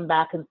going to come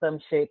back in some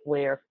shape,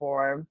 way, or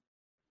form.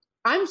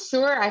 I'm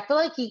sure. I feel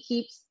like he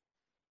keeps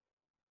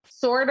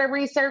sort of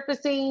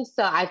resurfacing.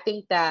 So I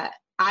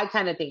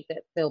kind of think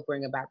that they'll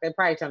bring it back. They're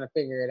probably trying to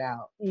figure it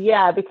out.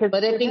 Yeah,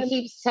 but if he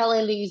keeps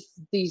telling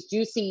these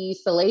juicy,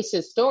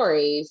 salacious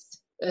stories,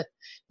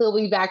 he'll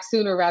be back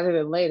sooner rather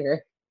than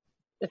later.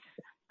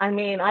 I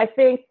mean, I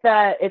think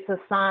that it's a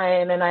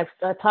sign, and I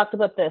talked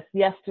about this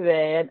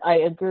yesterday, and I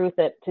agree with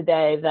it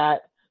today,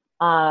 that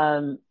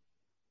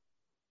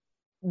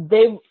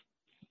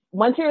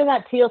once you're in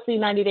that TLC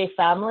 90-day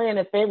family, and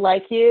if they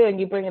like you and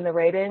you bring in the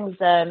ratings,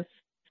 then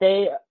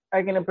they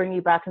are going to bring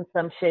you back in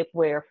some shape,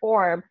 way, or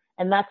form.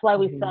 And that's why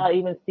we saw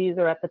even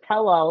Caesar at the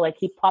tell-all, like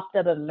he popped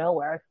out of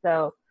nowhere.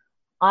 So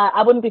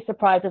I wouldn't be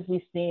surprised if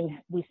we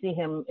see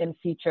him in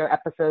future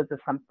episodes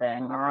or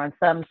something, or on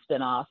some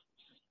spinoff.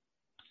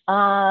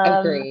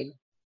 Agreed.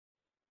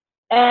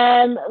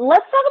 And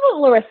let's talk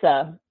about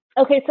Larissa.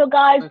 Okay, so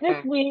guys,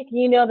 this week,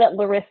 you know that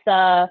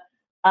Larissa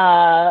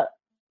had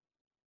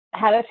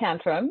a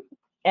tantrum,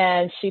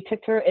 and she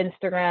took to her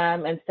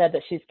Instagram and said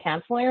that she's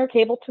canceling her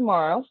cable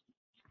tomorrow.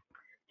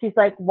 She's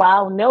like,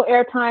 wow, no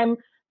airtime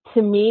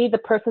to me, the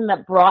person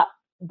that brought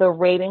the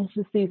ratings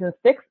to season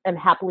 6 and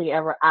Happily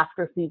Ever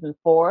After season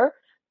 4.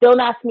 Don't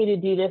ask me to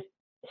do this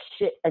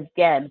shit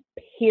again,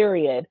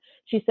 period.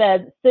 She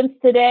said, since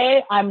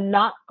today, I'm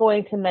not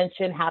going to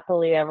mention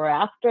Happily Ever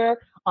After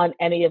on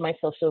any of my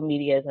social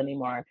medias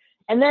anymore.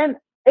 And then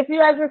if you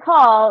guys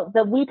recall,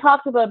 that we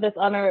talked about this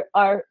on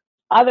our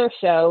other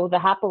show, the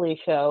Happily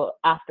Show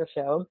after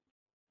show,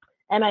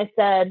 and I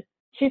said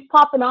she's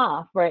popping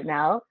off right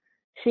now.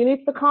 She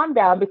needs to calm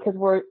down because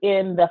we're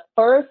in the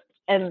first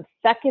and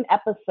second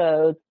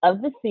episodes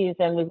of the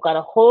season. We've got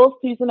a whole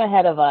season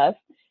ahead of us,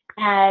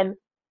 and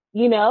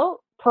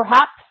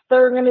perhaps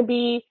they're going to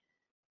be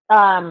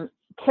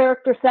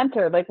character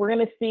centered. Like, we're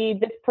going to see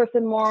this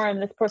person more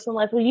and this person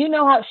less. Well,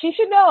 how she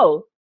should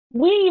know.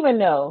 We even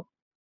know.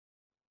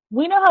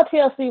 We know how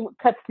TLC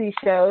cuts these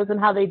shows and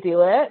how they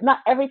do it. Not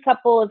every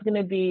couple is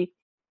going to be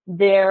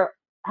there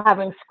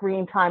having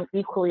screen time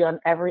equally on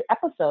every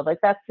episode. Like,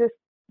 that's just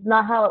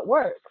not how it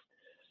works.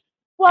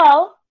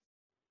 Well,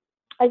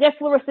 I guess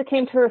Larissa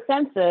came to her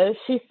senses.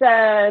 She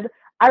said,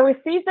 I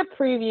received a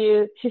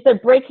preview. She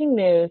said, breaking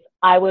news,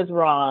 I was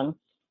wrong.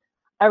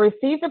 I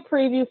received a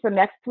preview for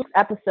next week's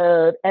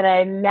episode, and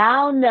I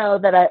now know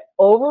that I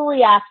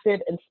overreacted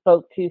and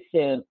spoke too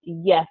soon.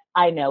 Yes,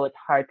 I know, it's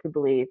hard to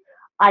believe.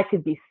 I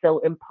could be so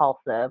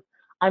impulsive.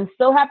 I'm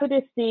so happy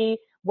to see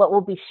what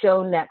will be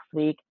shown next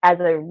week, as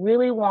I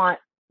really want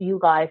you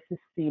guys to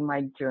see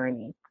my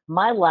journey,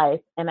 my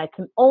life, and I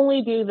can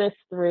only do this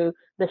through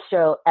the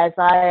show as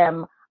I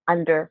am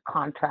under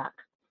contract.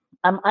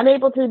 I'm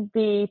unable to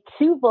be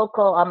too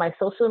vocal on my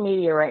social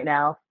media right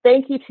now.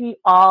 Thank you to you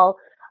all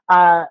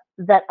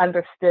that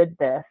understood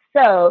this.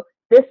 So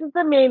this is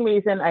the main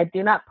reason I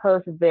do not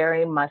post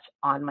very much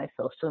on my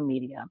social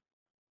media.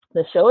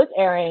 The show is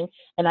airing,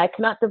 and I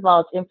cannot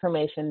divulge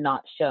information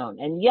not shown.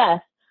 And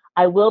yes,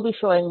 I will be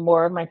showing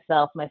more of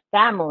myself, my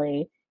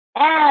family,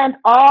 and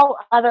all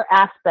other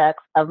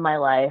aspects of my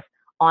life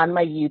on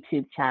my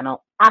YouTube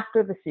channel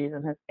after the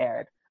season has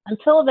aired.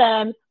 Until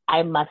then,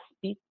 I must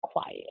be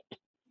quiet.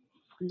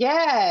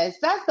 Yes,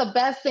 that's the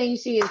best thing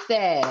she has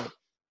said.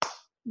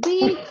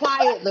 Be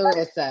quiet,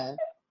 Larissa.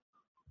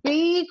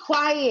 Be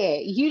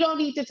quiet. You don't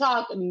need to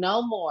talk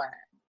no more.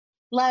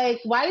 Like,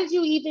 why did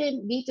you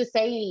even need to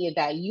say any of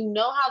that? You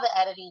know how the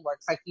editing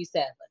works, like you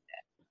said, Linda.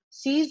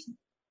 She's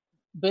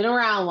been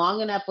around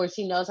long enough where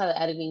she knows how the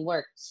editing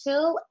works.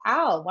 Chill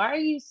out. Why are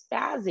you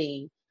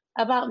spazzing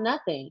about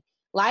nothing?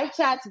 Live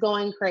chat's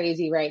going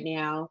crazy right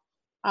now.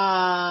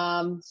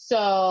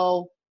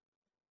 So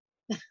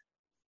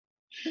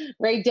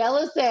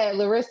Raydella said,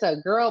 Larissa,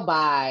 girl,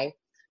 bye.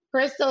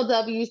 Crystal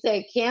W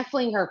said,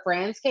 canceling her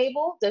Friends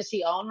cable. Does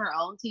she own her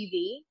own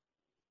TV?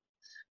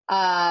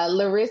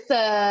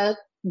 Larissa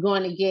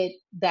going to get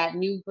that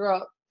new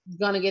girl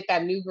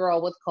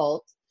with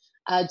Colt.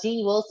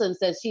 Jean Wilson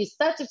says she's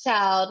such a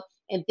child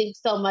and thinks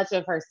so much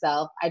of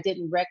herself. I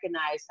didn't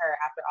recognize her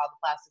after all the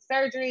plastic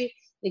surgery.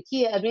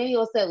 Nakia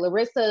Emmanuel said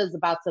Larissa is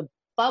about to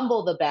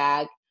fumble the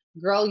bag.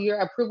 Girl, your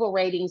approval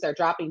ratings are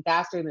dropping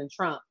faster than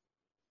Trump.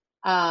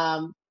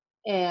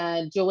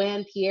 And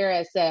Joanne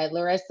Pierre said,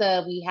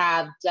 Larissa, we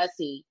have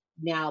Jesse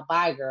now.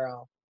 Bye,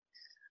 girl.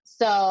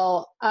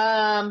 So,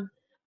 Annabelle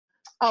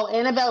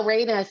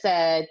Reyna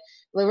said,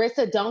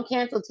 Larissa, don't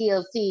cancel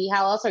TLC.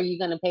 How else are you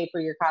going to pay for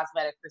your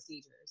cosmetic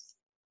procedures?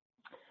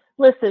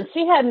 Listen,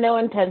 she had no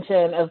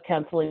intention of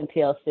canceling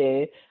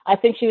TLC. I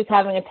think she was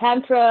having a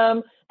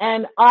tantrum,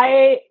 and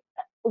I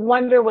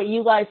wonder what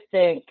you guys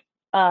think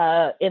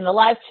in the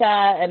live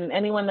chat and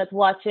anyone that's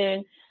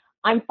watching.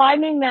 I'm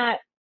finding that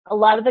a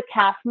lot of the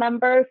cast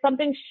members,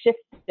 something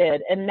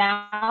shifted, and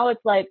now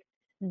it's like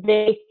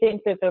they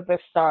think that they're the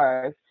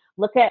stars.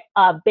 Look at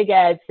Big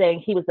Ed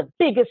saying he was the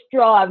biggest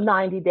draw of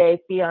 90 Day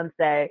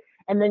Fiancé.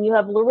 And then you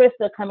have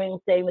Larissa coming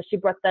and saying that she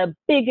brought the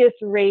biggest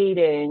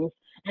ratings.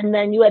 And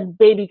then you had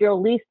baby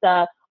girl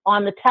Lisa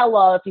on the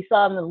tell-all. If you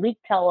saw on the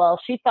leaked tell-all,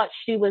 she thought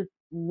she was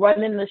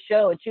running the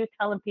show, and she was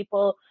telling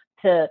people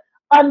to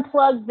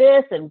unplug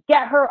this and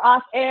get her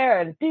off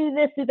air and do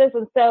this.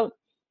 And so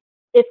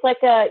it's like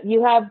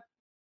you have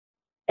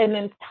an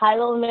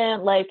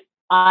entitlement, like,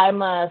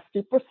 I'm a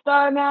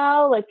superstar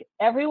now. Like,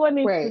 everyone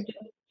needs to just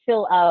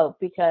chill out,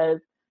 because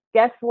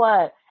guess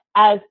what?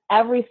 As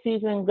every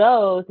season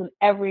goes and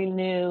every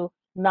new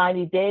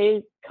 90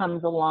 days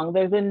comes along,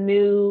 there's a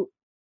new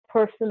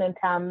person in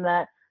town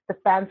that the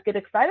fans get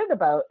excited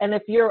about. And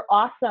if you're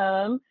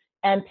awesome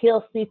and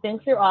TLC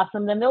thinks you're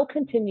awesome, then they'll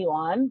continue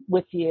on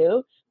with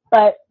you.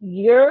 But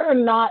you're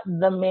not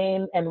the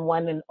main and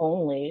one and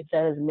only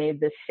that has made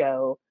this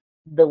show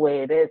the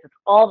way it is. It's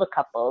all the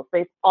couples.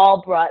 They've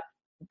all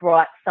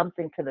brought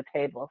something to the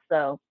table.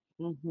 So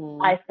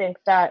I think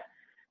that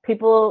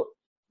people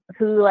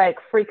who like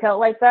freak out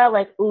like that,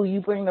 like, ooh, you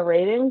bring the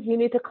ratings, you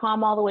need to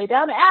calm all the way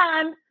down.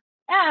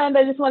 And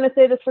I just want to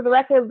say this for the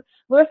record,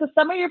 Larissa,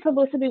 some of your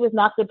publicity was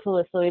not good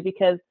publicity,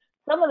 because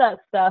some of that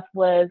stuff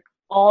was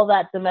all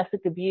that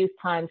domestic abuse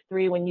times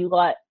 3 when you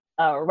got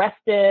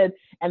arrested,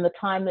 and the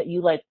time that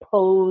you like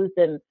posed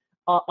and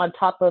on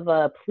top of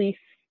a police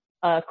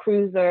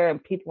cruiser,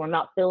 and people were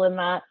not feeling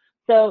that.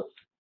 So,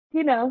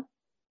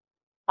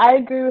 I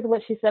agree with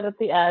what she said at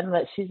the end,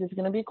 that she's just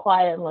going to be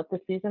quiet and let the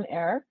season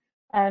air.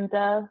 And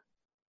I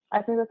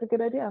think that's a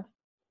good idea.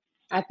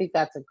 I think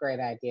that's a great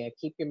idea.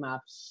 Keep your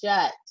mouth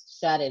shut.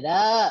 Shut it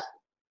up.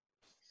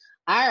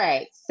 All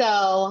right.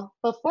 So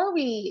before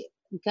we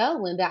go,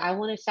 Linda. I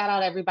want to shout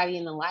out everybody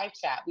in the live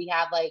chat. We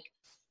have like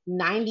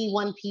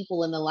 91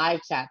 people in the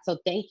live chat. So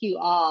thank you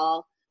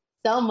all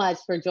so much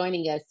for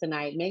joining us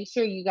tonight. Make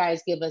sure you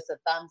guys give us a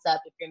thumbs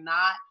up. If you're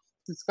not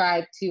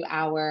subscribed to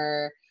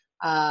our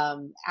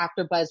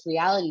AfterBuzz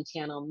reality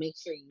channel, make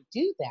sure you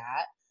do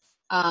that.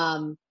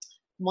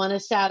 Want to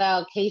shout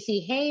out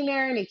Casey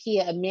Hayner,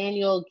 Nakia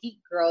Emanuel, Geek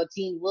Girl,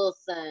 Jean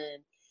Wilson,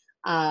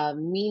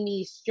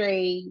 Mimi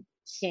Stray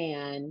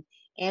Chan,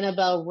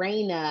 Annabelle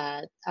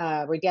Reyna,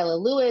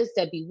 Radella Lewis,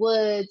 Debbie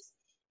Woods,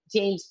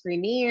 James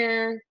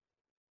Grenier,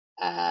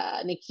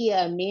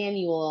 Nakia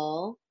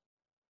Emanuel.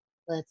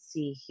 Let's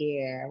see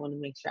here. I want to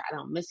make sure I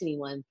don't miss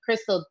anyone.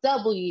 Crystal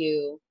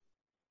W.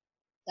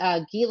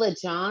 Gila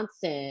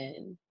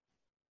Johnson.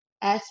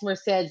 S.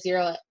 Merced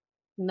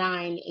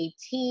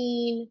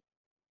 0918.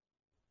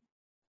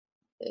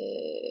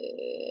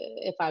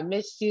 If I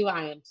missed you,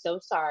 I am so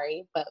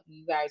sorry. But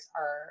you guys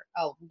are,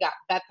 we got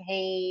Beth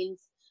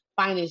Haynes,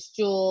 Finest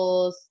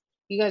Jules.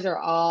 You guys are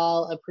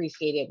all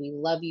appreciated. We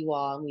love you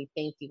all, and we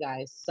thank you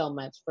guys so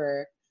much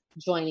for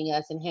joining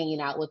us and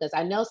hanging out with us.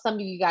 I know some of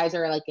you guys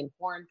are like in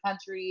foreign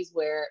countries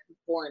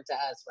foreign to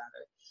us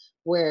rather,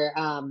 where,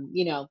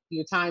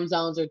 your time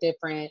zones are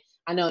different.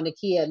 I know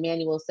Nakia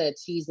Emanuel said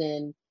she's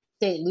in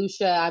St.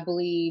 Lucia, I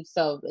believe.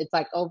 So it's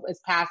like, it's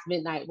past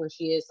midnight where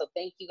she is. So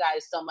thank you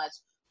guys so much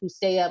who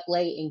stay up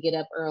late and get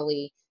up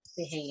early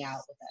to hang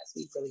out with us.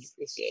 We really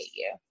appreciate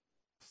you.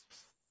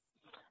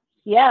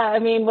 Yeah, I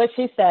mean, what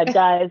she said,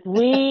 guys,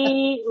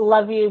 we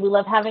love you. We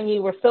love having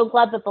you. We're so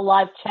glad that the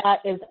live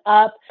chat is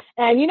up.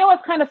 And you know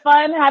what's kind of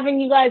fun? Having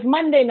you guys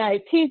Monday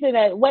night, Tuesday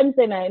night,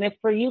 Wednesday night. And if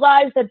for you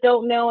guys that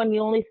don't know and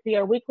you only see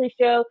our weekly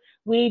show,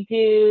 we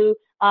do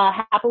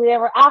Happily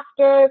Ever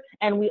After,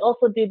 and we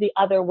also do The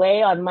Other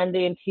Way on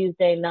Monday and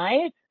Tuesday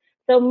nights.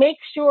 So make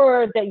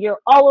sure that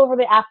you're all over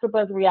the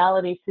AfterBuzz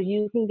reality so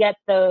you can get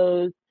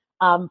those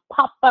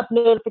pop-up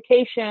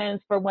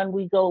notifications for when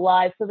we go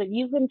live so that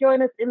you can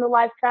join us in the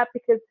live chat,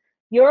 because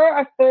you're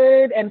our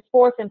third and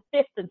fourth and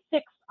fifth and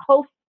sixth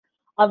hosts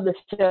of the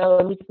show,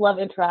 and we just love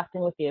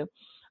interacting with you.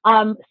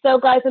 So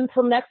guys,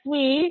 until next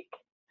week,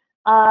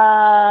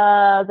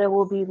 there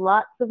will be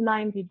lots of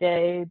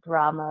 90-day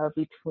drama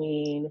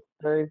between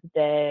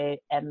Thursday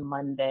and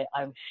Monday,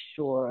 I'm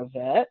sure of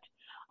it.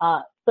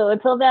 So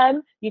until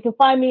then, you can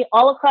find me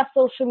all across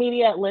social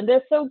media at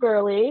Linda So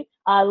Girly.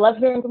 I love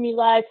hearing from you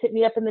guys. Hit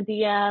me up in the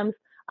DMs.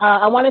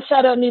 I want to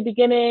shout out New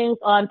Beginnings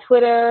on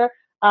Twitter.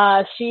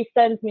 She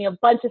sends me a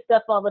bunch of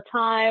stuff all the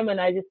time,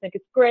 and I just think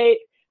it's great.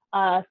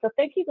 So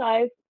thank you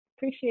guys.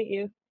 Appreciate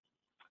you.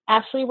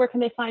 Ashley, where can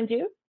they find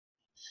you?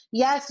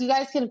 Yes, you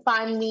guys can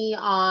find me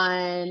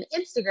on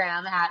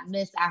Instagram at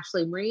Miss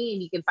Ashley Marie,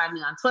 and you can find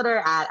me on Twitter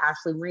at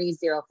Ashley Marie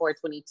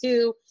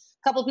 0422.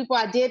 A couple people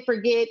I did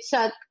forget.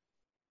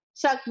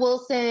 Chuck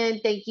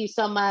Wilson, thank you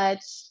so much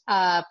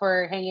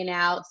for hanging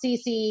out.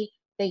 Cece,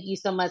 thank you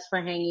so much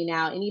for hanging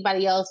out.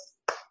 Anybody else?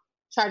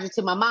 Charge it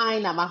to my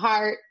mind, not my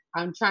heart.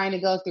 I'm trying to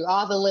go through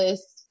all the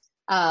lists.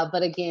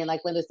 But again,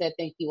 like Linda said,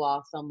 thank you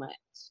all so much.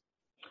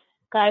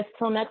 Guys,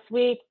 till next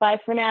week. Bye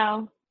for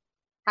now.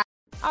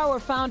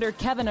 Our founder,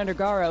 Kevin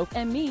Undergaro,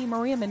 and me,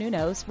 Maria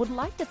Menounos, would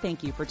like to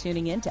thank you for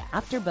tuning in to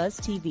AfterBuzz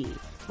TV.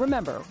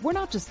 Remember, we're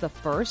not just the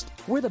first,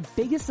 we're the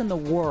biggest in the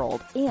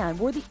world, and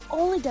we're the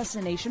only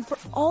destination for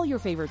all your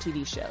favorite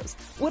TV shows.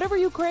 Whatever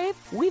you crave,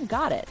 we've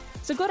got it.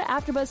 So go to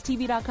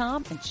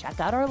AfterBuzzTV.com and check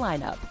out our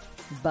lineup.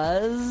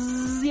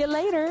 Buzz you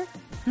later.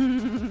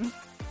 The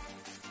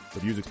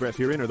views expressed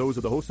herein are those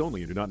of the hosts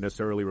only and do not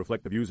necessarily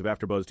reflect the views of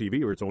AfterBuzz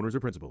TV or its owners or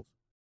principals.